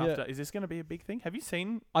 But Yeah. after, is this going to be a big thing? Have you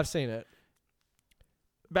seen I've seen it.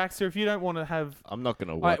 Baxter? If you don't want to have I'm not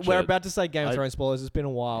gonna All watch right, we're it. about to say Game of I- Thrones spoilers. It's been a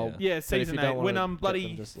while. Yeah. yeah if season you don't 8 wanna when get them,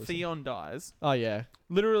 bloody just listen. Theon dies, Oh yeah.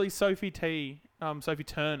 literally Sophie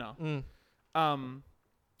Turner Mm.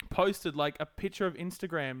 posted like a picture of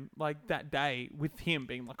Instagram like that day with him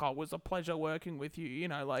being like, "Oh, it was a pleasure working with you," you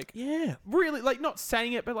know, like Yeah. really like not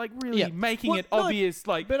saying it but like really Yeah. making Well, it no, obvious,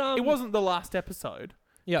 like but, it wasn't the last episode.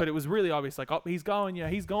 Yeah. But it was really obvious, like, oh, he's going,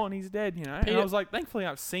 he's gone, he's dead, you know. And Peter- I was like, thankfully,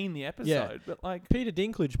 I've seen the episode, but like, Peter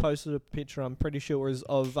Dinklage posted a picture. I'm pretty sure it was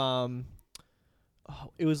of what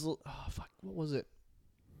was it?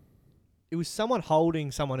 It was someone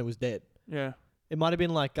holding someone who was dead. yeah, It might have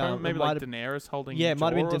been like maybe it like might have- Daenerys holding. yeah, it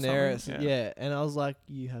might have been Jorah or Daenerys. something. Yeah, and I was like,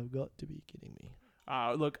 you have got to be kidding me.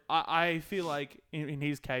 Look, I feel like in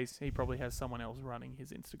his case, he probably has someone else running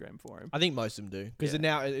his Instagram for him. I think most of them do because Yeah.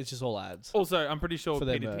 now it's just all ads. Also, I'm pretty sure For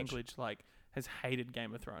their Peter merch. Dinklage like has hated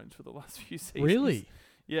Game of Thrones for the last few seasons. Really?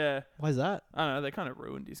 Yeah. Why is that? I don't know. They kind of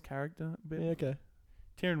ruined his character a bit. Yeah, okay.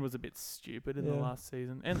 Tyrion was a bit stupid in the Yeah. last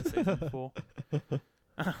season and the season before.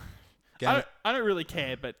 Game- I don't really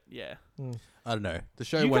care, but yeah. I don't know. The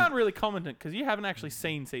show You went. can't really comment it because you haven't actually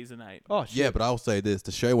seen season 8. Oh shit. Yeah, but I'll say this: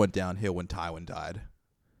 the show went downhill when Tywin died.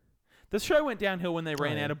 The show went downhill when they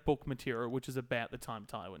ran yeah. out of book material, which is about the time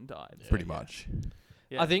Tywin died. Pretty much.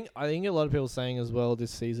 Yeah. I think a lot of people saying as well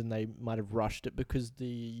this season they might have rushed it because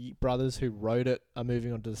the brothers who wrote it are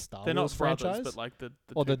moving on to the Star they're Wars not brothers, franchise. but like the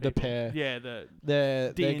Or two the people. pair. Yeah, the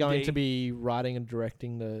They're going D&D. to be writing and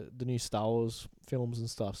directing the new Star Wars films and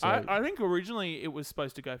stuff. So I think originally it was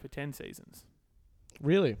supposed to go for 10 seasons.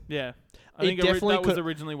 really, Yeah, I It think definitely that was could-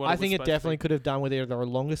 originally what I it think was it supposed to definitely be. could have done with either a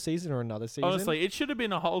longer season or another season. Honestly, it should have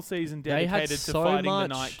been a whole season They had dedicated to so fighting much-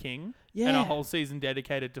 the Night King, yeah. and a whole season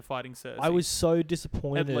dedicated to fighting Cersei. I was so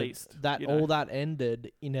disappointed least, that you know. all that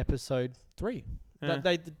ended in episode 3. Yeah.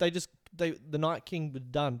 That they just the Night King was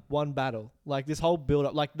done. One battle. Like this whole build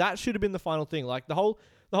up. Like that should have been the final thing. Like the whole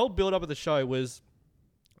build up of the show was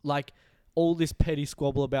like all this petty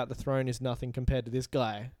squabble about the throne is nothing compared to this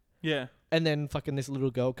guy. Yeah. And then fucking this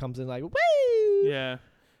little girl comes in like, woo! Yeah.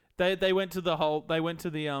 They went to the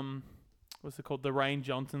what's it called? The Rain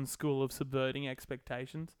Johnson School of Subverting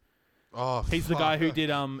Expectations. Oh, He's the guy who did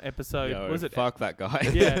episode. Yo, Was it? Fuck that guy.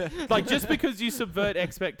 Yeah. Like just because you subvert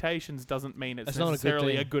expectations doesn't mean it's Not a good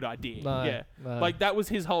necessarily thing. a good idea. No, Yeah. no. Like that was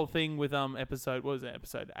his whole thing with episode. What was it?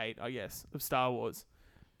 Episode 8, I guess, of Star Wars.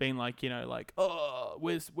 Being like, like, oh,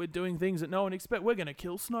 we're doing things that no one expect. We're gonna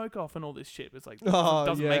kill Snoke off and all this shit. It's like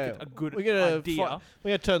doesn't make it a good idea. We're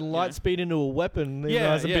gonna turn light speed into a weapon. It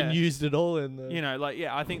hasn't been used at all in the.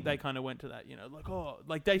 I think they kind of went to that.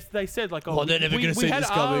 Like they said like, they're never gonna see had this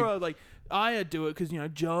coming. Ara, like Aya do it because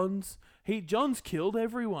John's killed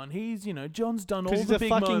everyone. He's John's done all He's the a big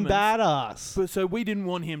fucking moments. badass. But so we didn't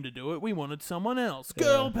want him to do it. We wanted someone else.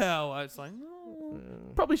 Girl power. It's like.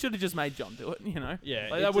 Probably should have just made John do it, Yeah,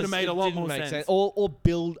 Like, that would have made a lot more sense. Or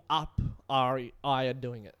build up Arya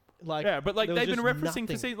doing it. Like yeah, but like there was they've been just referencing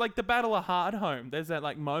to nothing. see like the Battle of Hardhome. There's that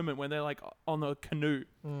like moment when they're like on the canoe,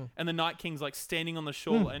 and the Night King's like standing on the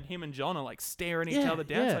shore, and him and John are like staring each other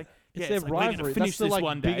down. It's like it's their like, we're rivalry. gonna finish That's the this like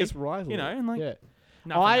one day, biggest rivalry. and like yeah.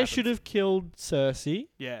 nothing I happens. should have killed Cersei.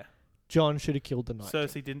 Yeah, John should have killed the Night King.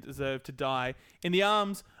 Cersei didn't deserve to die in the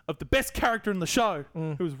arms of the best character in the show,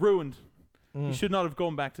 who was ruined. You should not have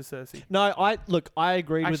gone back to Cersei. No, I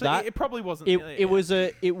agree with that. It probably wasn't. It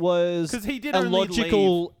was 'Cause he did a only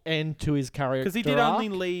logical end to his character. because he did arc. only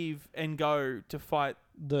leave and go to fight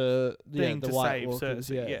the thing the to White save Walkers,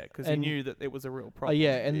 Cersei. Yeah, because he And- knew that it was a real Oh problem.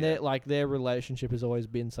 yeah, and their relationship has always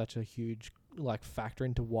been such a huge like factor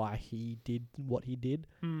into why he did what he did.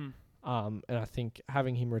 Hmm. And I think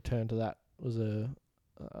having him return to that was a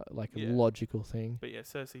Yeah. logical thing. But yeah,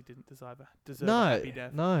 Cersei didn't deserve a No, happy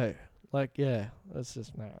death. no, like yeah, that's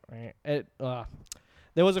just no. It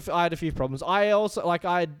there was I had a few problems. I also like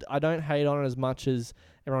I don't hate on it as much as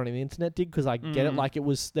everyone on the internet did because I get it. Like it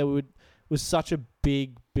was was such a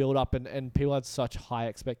big build up and people had such high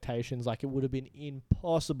expectations. Like it would have been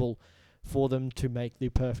impossible for them to make the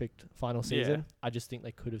perfect final season. Yeah. I just think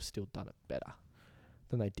they could have still done it better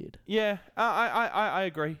than they did. Yeah, I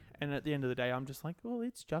agree. And at the end of the day, I'm just like, well,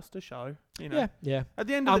 it's just a show. Yeah. At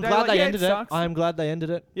the end of I'm the day, glad like, they yeah, ended it. it. Sucks. I'm glad they ended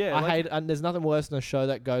it. Yeah, I like- hate, and there's nothing worse than a show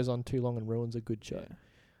that goes on too long and ruins a good show. Yeah.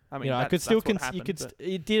 I mean, I that's, could still that's what happened, but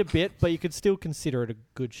it did a bit, but you could still consider it a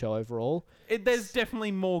good show overall. there's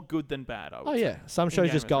definitely more good than bad. I would say. Some In shows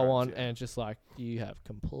Game just of go Thrones, on yeah. and it's just like you have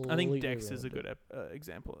completely. I think Dexter's a ruined good it.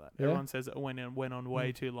 example of that. Yeah? Everyone says it went on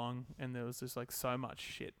way too long, and there was just like so much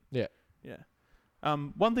shit. Yeah. Yeah.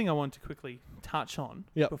 One thing I want to quickly touch on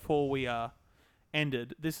Yep. before we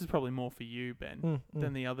ended. This is probably more for you, Ben,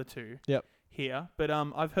 than the other two. Yep. Here, but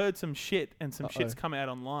I've heard some shit and some Uh-oh. shit's come out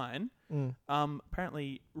online. Mm.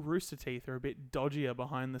 Apparently Rooster Teeth are a bit dodgier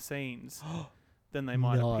behind the scenes than they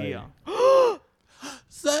might No. appear.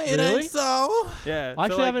 Say it Really? ain't so. Yeah. I actually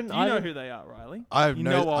so, like, haven't- do you I know haven't- who they are, Riley? I have You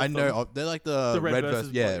no. know I of know. them. They're like the Red versus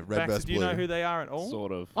versus yeah, blue. red Baxter, versus do you know blue. who they are at all?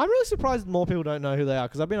 Sort of. I'm really surprised more people don't know who they are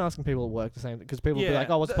because I've been asking people at work the same thing because people will be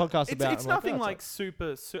like, "Oh, what's the podcast about?" It's I'm nothing "Oh, like it's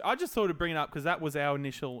super. I just thought to bring it up because that was our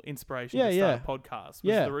initial inspiration Yeah, to start a podcast. Was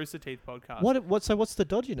Yeah. the Rooster Teeth podcast. what's the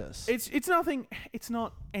dodginess? It's nothing. It's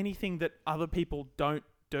not anything that other people don't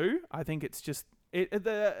do. I think it's just they seem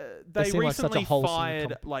like such a recently wholesome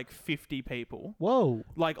fired like 50 people. Whoa.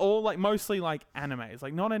 Like all like mostly like animes,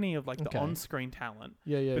 like not any of like Okay. the on-screen talent.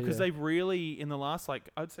 Yeah. Because yeah. they've really in the last like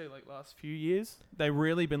I'd say like last few years they've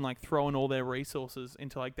really been like throwing all their resources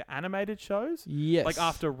into like the animated shows. Yes. Like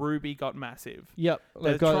after Ruby got massive. Yep.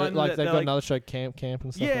 They're They've got trying like to- they've they're got like- another show, Camp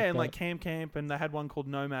and stuff. Yeah, like and that. like Camp, and they had one called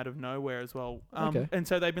Nomad of Nowhere as well. Okay. And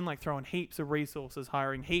so they've been like throwing heaps of resources,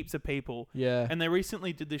 hiring heaps of people. Yeah. And they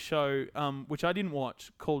recently did this show, which I didn't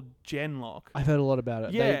watch, called Genlock. I've heard a lot about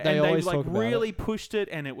it. Yeah, they and always they like talk about really it. pushed it,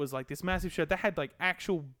 and it was like this massive show. They had like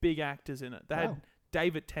actual big actors in it. They Wow. had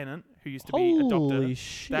David Tennant, who used to be a doctor. Holy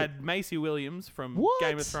shit. They had Macy Williams from What?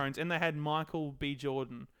 Game of Thrones, and they had Michael B.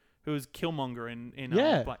 Jordan, who was Killmonger in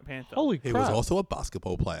Yeah. Black Panther. Holy He crap. was also a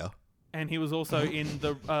basketball player. And he was also in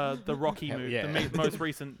the Rocky Hell movie, yeah. the most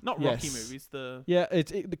recent, not Rocky Yes. movies, the Yeah,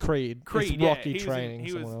 it's the Creed. Creed. It's Yeah, Rocky he was in- training. He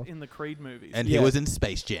someone was else. in the Creed movies. And Yeah. he was in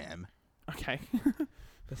Space Jam. Okay.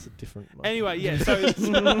 That's a different. Anyway, yeah. So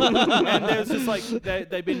and there's just like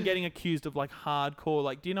they've been getting accused of like hardcore.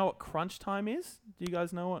 Like, do you know what crunch time is? Do you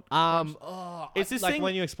guys know what? It's this like thing-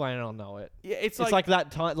 when you explain it, I'll know it. Yeah, It's like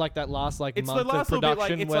that time, like that last like it's month the last of little bit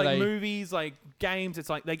production like it's where like they movies, like games. It's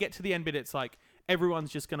like they get to the end bit. It's like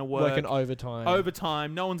everyone's just gonna work working overtime.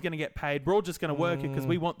 overtime. No one's gonna get paid. We're all just gonna work it because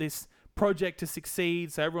we want this project to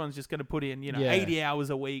succeed, so everyone's just going to put in, 80 hours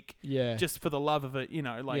a week just for the love of it,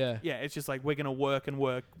 it's just like we're going to work and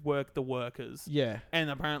work the workers. Yeah. And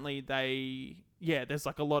apparently there's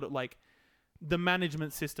like a lot of like the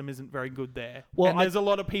management system isn't very good there. Well, and there's a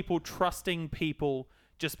lot of people trusting people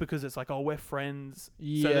just because it's like, oh, we're friends.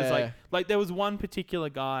 Yeah. So there's like there was one particular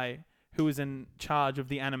guy who was in charge of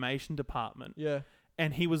the animation department. Yeah.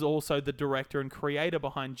 And he was also the director and creator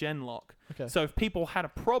behind Genlock. Okay. So if people had a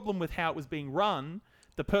problem with how it was being run,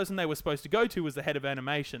 the person they were supposed to go to was the head of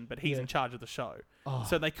animation, but he's in charge of the show. Oh.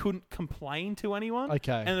 So they couldn't complain to anyone.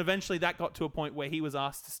 Okay. And eventually that got to a point where he was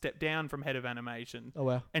asked to step down from head of animation. Oh,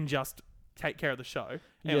 wow. And just take care of the show.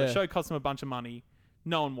 And the show cost them a bunch of money.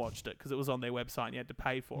 No one watched it because it was on their website and you had to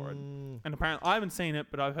pay for it. And apparently, I haven't seen it,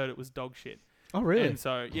 but I've heard it was dog shit. Oh, really? And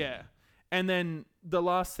so, yeah. And then the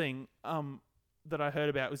last thing that I heard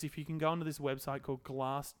about was if you can go onto this website called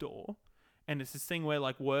Glassdoor, and it's this thing where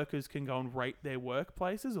like workers can go and rate their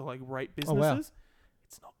workplaces or like rate businesses. Oh, wow.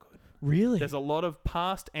 It's not good. Really? There's a lot of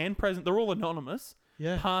past and present. They're all anonymous.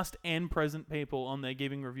 Yeah. Past and present people on there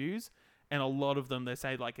giving reviews, and a lot of them they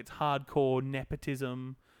say like it's hardcore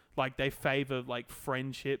nepotism. Like they favor like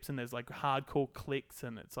friendships, and there's like hardcore cliques,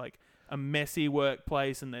 and it's like a messy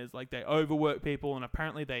workplace, and there's like they overwork people, and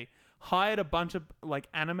apparently they hired a bunch of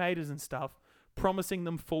like animators and stuff, promising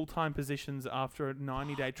them full-time positions after a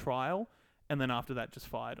 90-day trial, and then after that just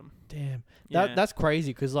fired them. Damn. Yeah. That's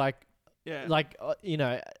crazy because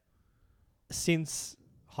since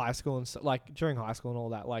high school and like during high school and all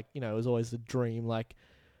that, like, it was always the dream, like,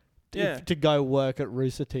 to go work at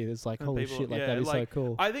Rooster Teeth. It's like, holy shit, like that is like, so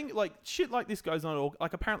cool. I think like shit like this goes on all,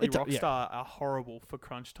 like apparently Rockstar are horrible for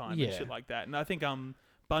crunch time and shit like that. And I think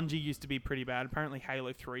Bungie used to be pretty bad. Apparently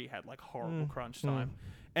Halo 3 had like horrible crunch time.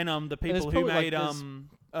 And the people who made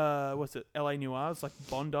what's it, LA Noir, it's like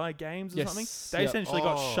Bondi Games or something. They essentially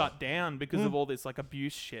got shut down because of all this like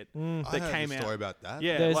abuse shit that came out. I heard a story about that.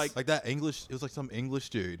 Yeah, like that English. It was like some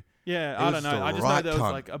English dude. Yeah, I don't know. I just know there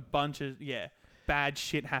was like a bunch of bad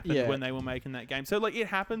shit happened when they were making that game. So like it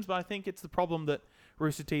happens, but I think it's the problem that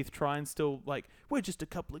Rooster Teeth try and still like, we're just a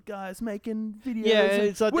couple of guys making videos. Yeah,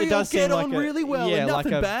 it's like, we it does get seem on like really well, and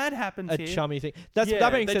nothing like bad happens here. A chummy thing. That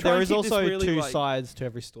being said, there is also two sides to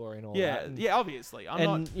every story and all that. And, obviously.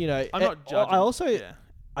 I'm not judging. I also,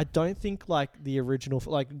 I don't think like the original,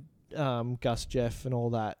 like Gus, Jeff, and all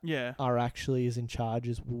that are actually as in charge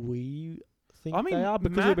as we think they are,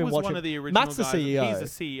 because Matt we've been was watching. one of the original Matt's guys. the CEO.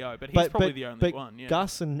 He's the CEO, but he's probably the only one. Yeah.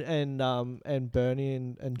 Gus and Bernie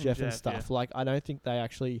and Jeff and stuff, like I don't think they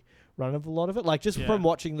actually run a lot of it. Like just from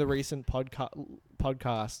watching the recent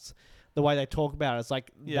podcasts, the way they talk about it, it's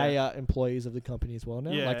like they are employees of the company as well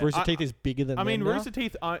now. Yeah. Like Rooster Teeth is bigger than them now. Rooster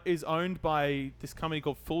Teeth is owned by this company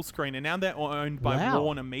called Fullscreen, and now they're owned by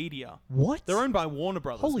Warner Media. What? They're owned by Warner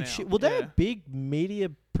Brothers Holy now. shit. Well, they're big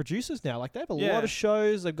media producers now. Like they have a lot of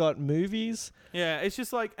shows. They've got movies. Yeah, it's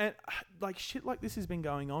just like, and like shit like this has been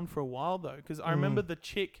going on for a while though, because I remember the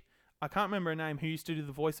chick, I can't remember her name, who used to do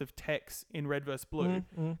the voice of Tex in Red vs. Blue,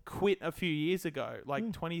 quit a few years ago,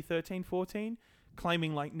 like 2013, 14,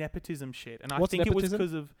 claiming like nepotism shit. And I think it was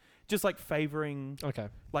because of just like favoring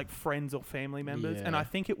like friends or family members. And I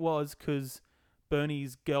think it was because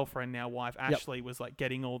Bernie's girlfriend, now wife, Ashley, was like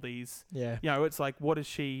getting all these, it's like, what does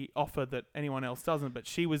she offer that anyone else doesn't? But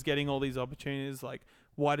she was getting all these opportunities, like,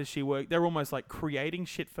 why does she work? They're almost like creating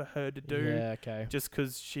shit for her to do just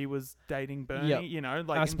because she was dating Bernie,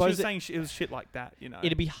 like, and she was saying it was shit like that,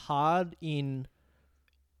 It'd be hard in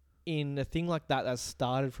a thing like that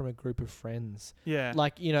started from a group of friends. Yeah.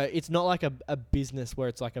 Like, it's not like a business where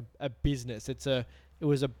it's like a business. It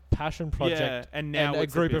was a passion project and now and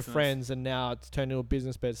it's a group of friends, and now it's turned into a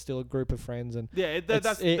business, but it's still a group of friends. And they're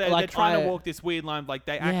trying to walk this weird line. Like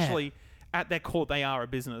they actually, at their core, they are a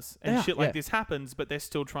business, and shit like this happens, but they're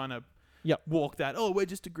still trying to walk that. Oh, we're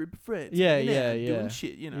just a group of friends. Doing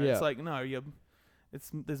shit. It's like no,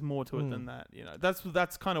 there's more to it than that.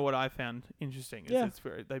 That's kind of what I found interesting.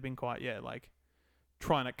 They've been quite like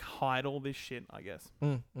trying to hide all this shit, I guess.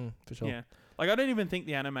 For sure. Yeah. Like, I don't even think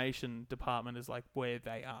the animation department is, like, where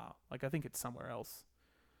they are. Like, I think it's somewhere else.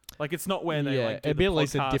 Like, it's not where they, like, do it'd the be at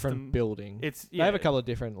least a podcast different building. It's, they have a couple of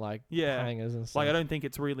different, like, hangars and stuff. Like, I don't think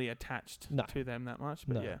it's really attached to them that much,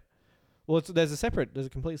 but Well, there's a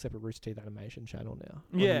completely separate Rooster Teeth animation channel now.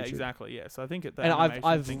 Yeah, exactly. Yeah, so I think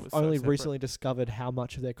I've only recently discovered how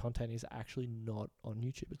much of their content is actually not on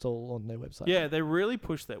YouTube. It's all on their website. Yeah, they really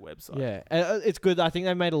push their website. Yeah, and it's good. I think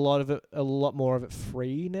they made a lot more of it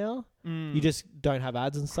free now. You just don't have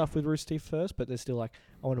ads and stuff with Rooster Teeth first, but they're still like,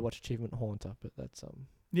 I want to watch Achievement Haunter, but that's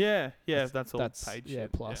that's all paid.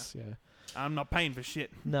 Plus. I'm not paying for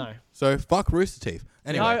shit. No. So fuck Rooster Teeth. No,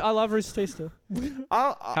 Anyway, I love Rooster Teeth still.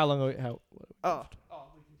 How long?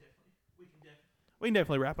 We can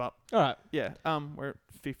definitely wrap up. All right. Yeah. We're at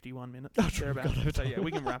 51 minutes. Oh, thereabouts. God, So yeah,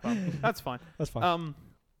 we can wrap up. That's fine. That's fine.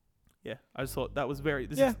 Yeah. I just thought that was very.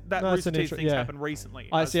 Yeah, That no, it's Rooster an Teeth intro- thing's yeah. happened recently.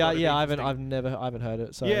 I just see. thought it'd be I interesting. haven't heard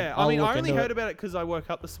it. So Yeah, I I'll mean, look I only into heard about it because I woke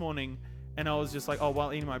up this morning and I was just like, oh,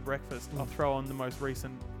 while eating my breakfast, I'll throw on the most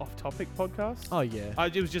recent off-topic podcast. Oh yeah.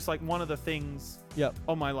 It was just like one of the things Yep.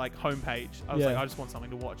 on my like homepage. I was Yeah. like, I just want something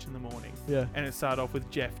to watch in the morning. Yeah. And it started off with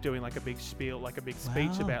Jeff doing like a big spiel, like a big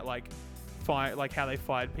speech Wow. about like like how they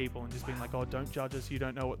fired people and just being like, oh, don't judge us, you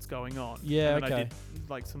don't know what's going on. Yeah, And then I okay. did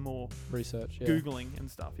like some more Research. Yeah. Googling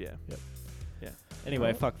and stuff. Yeah.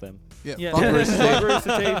 Anyway, fuck them. Yeah. fuck Rooster Teeth. Fuck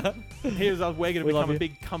Rooster Teeth. Here's us. We're gonna We love become a you.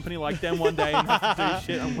 big company like them one day and have to do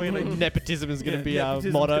shit. And we're gonna Nepotism is going to be our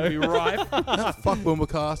nepotism's motto. gonna be rife. Fuck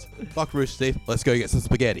Boomercast. Fuck Rooster Teeth. Let's go get some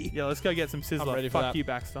spaghetti. Yeah, let's go get some sizzler. ready for Fuck that. you,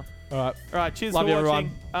 Baxter. All right. All right, cheers Love for you,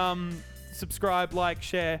 watching. Subscribe, like,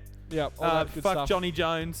 share. Yep. All that good Fuck stuff. Johnny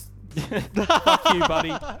Jones. Fuck you, buddy.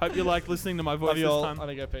 Hope you like listening to my voice Love you this all. time. I'm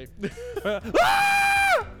gonna go pee.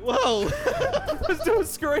 Whoa! Let's do a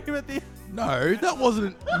scream at the. No, that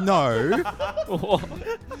wasn't. No.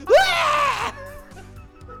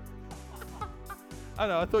 I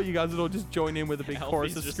know. I thought you guys would all just join in with a big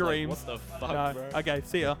chorus of screams. what the fuck, No. bro? Okay,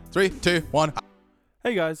 see ya. 3, 2, 1.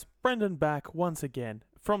 Hey guys, Brendan back once again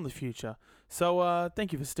from the future. So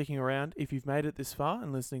thank you for sticking around if you've made it this far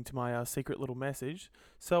and listening to my secret little message.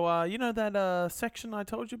 So you know that section I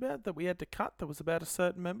told you about that we had to cut that was about a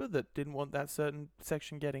certain member that didn't want that certain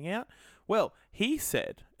section getting out? Well, he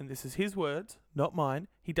said, and this is his words, not mine,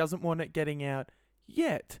 he doesn't want it getting out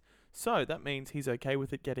yet. So that means he's okay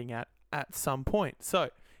with it getting out at some point. So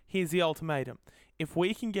here's the ultimatum. If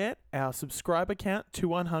we can get our subscriber count to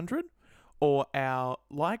 100 or our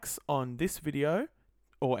likes on this video,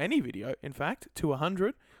 or any video, in fact, to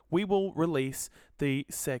 100, we will release the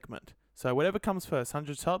segment. So whatever comes first,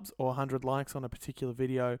 100 subs or 100 likes on a particular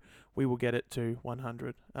video, we will get it to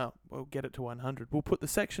 100. We'll get it to 100. We'll put the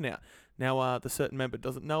section out. Now, the certain member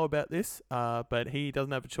doesn't know about this, but he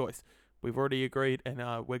doesn't have a choice. We've already agreed, and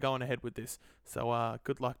we're going ahead with this. So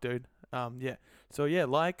good luck, dude. Yeah. So yeah,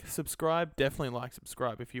 like, subscribe. Definitely like,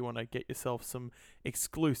 subscribe if you want to get yourself some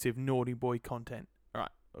exclusive Naughty Boy content. All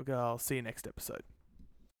right. Okay, I'll see you next episode.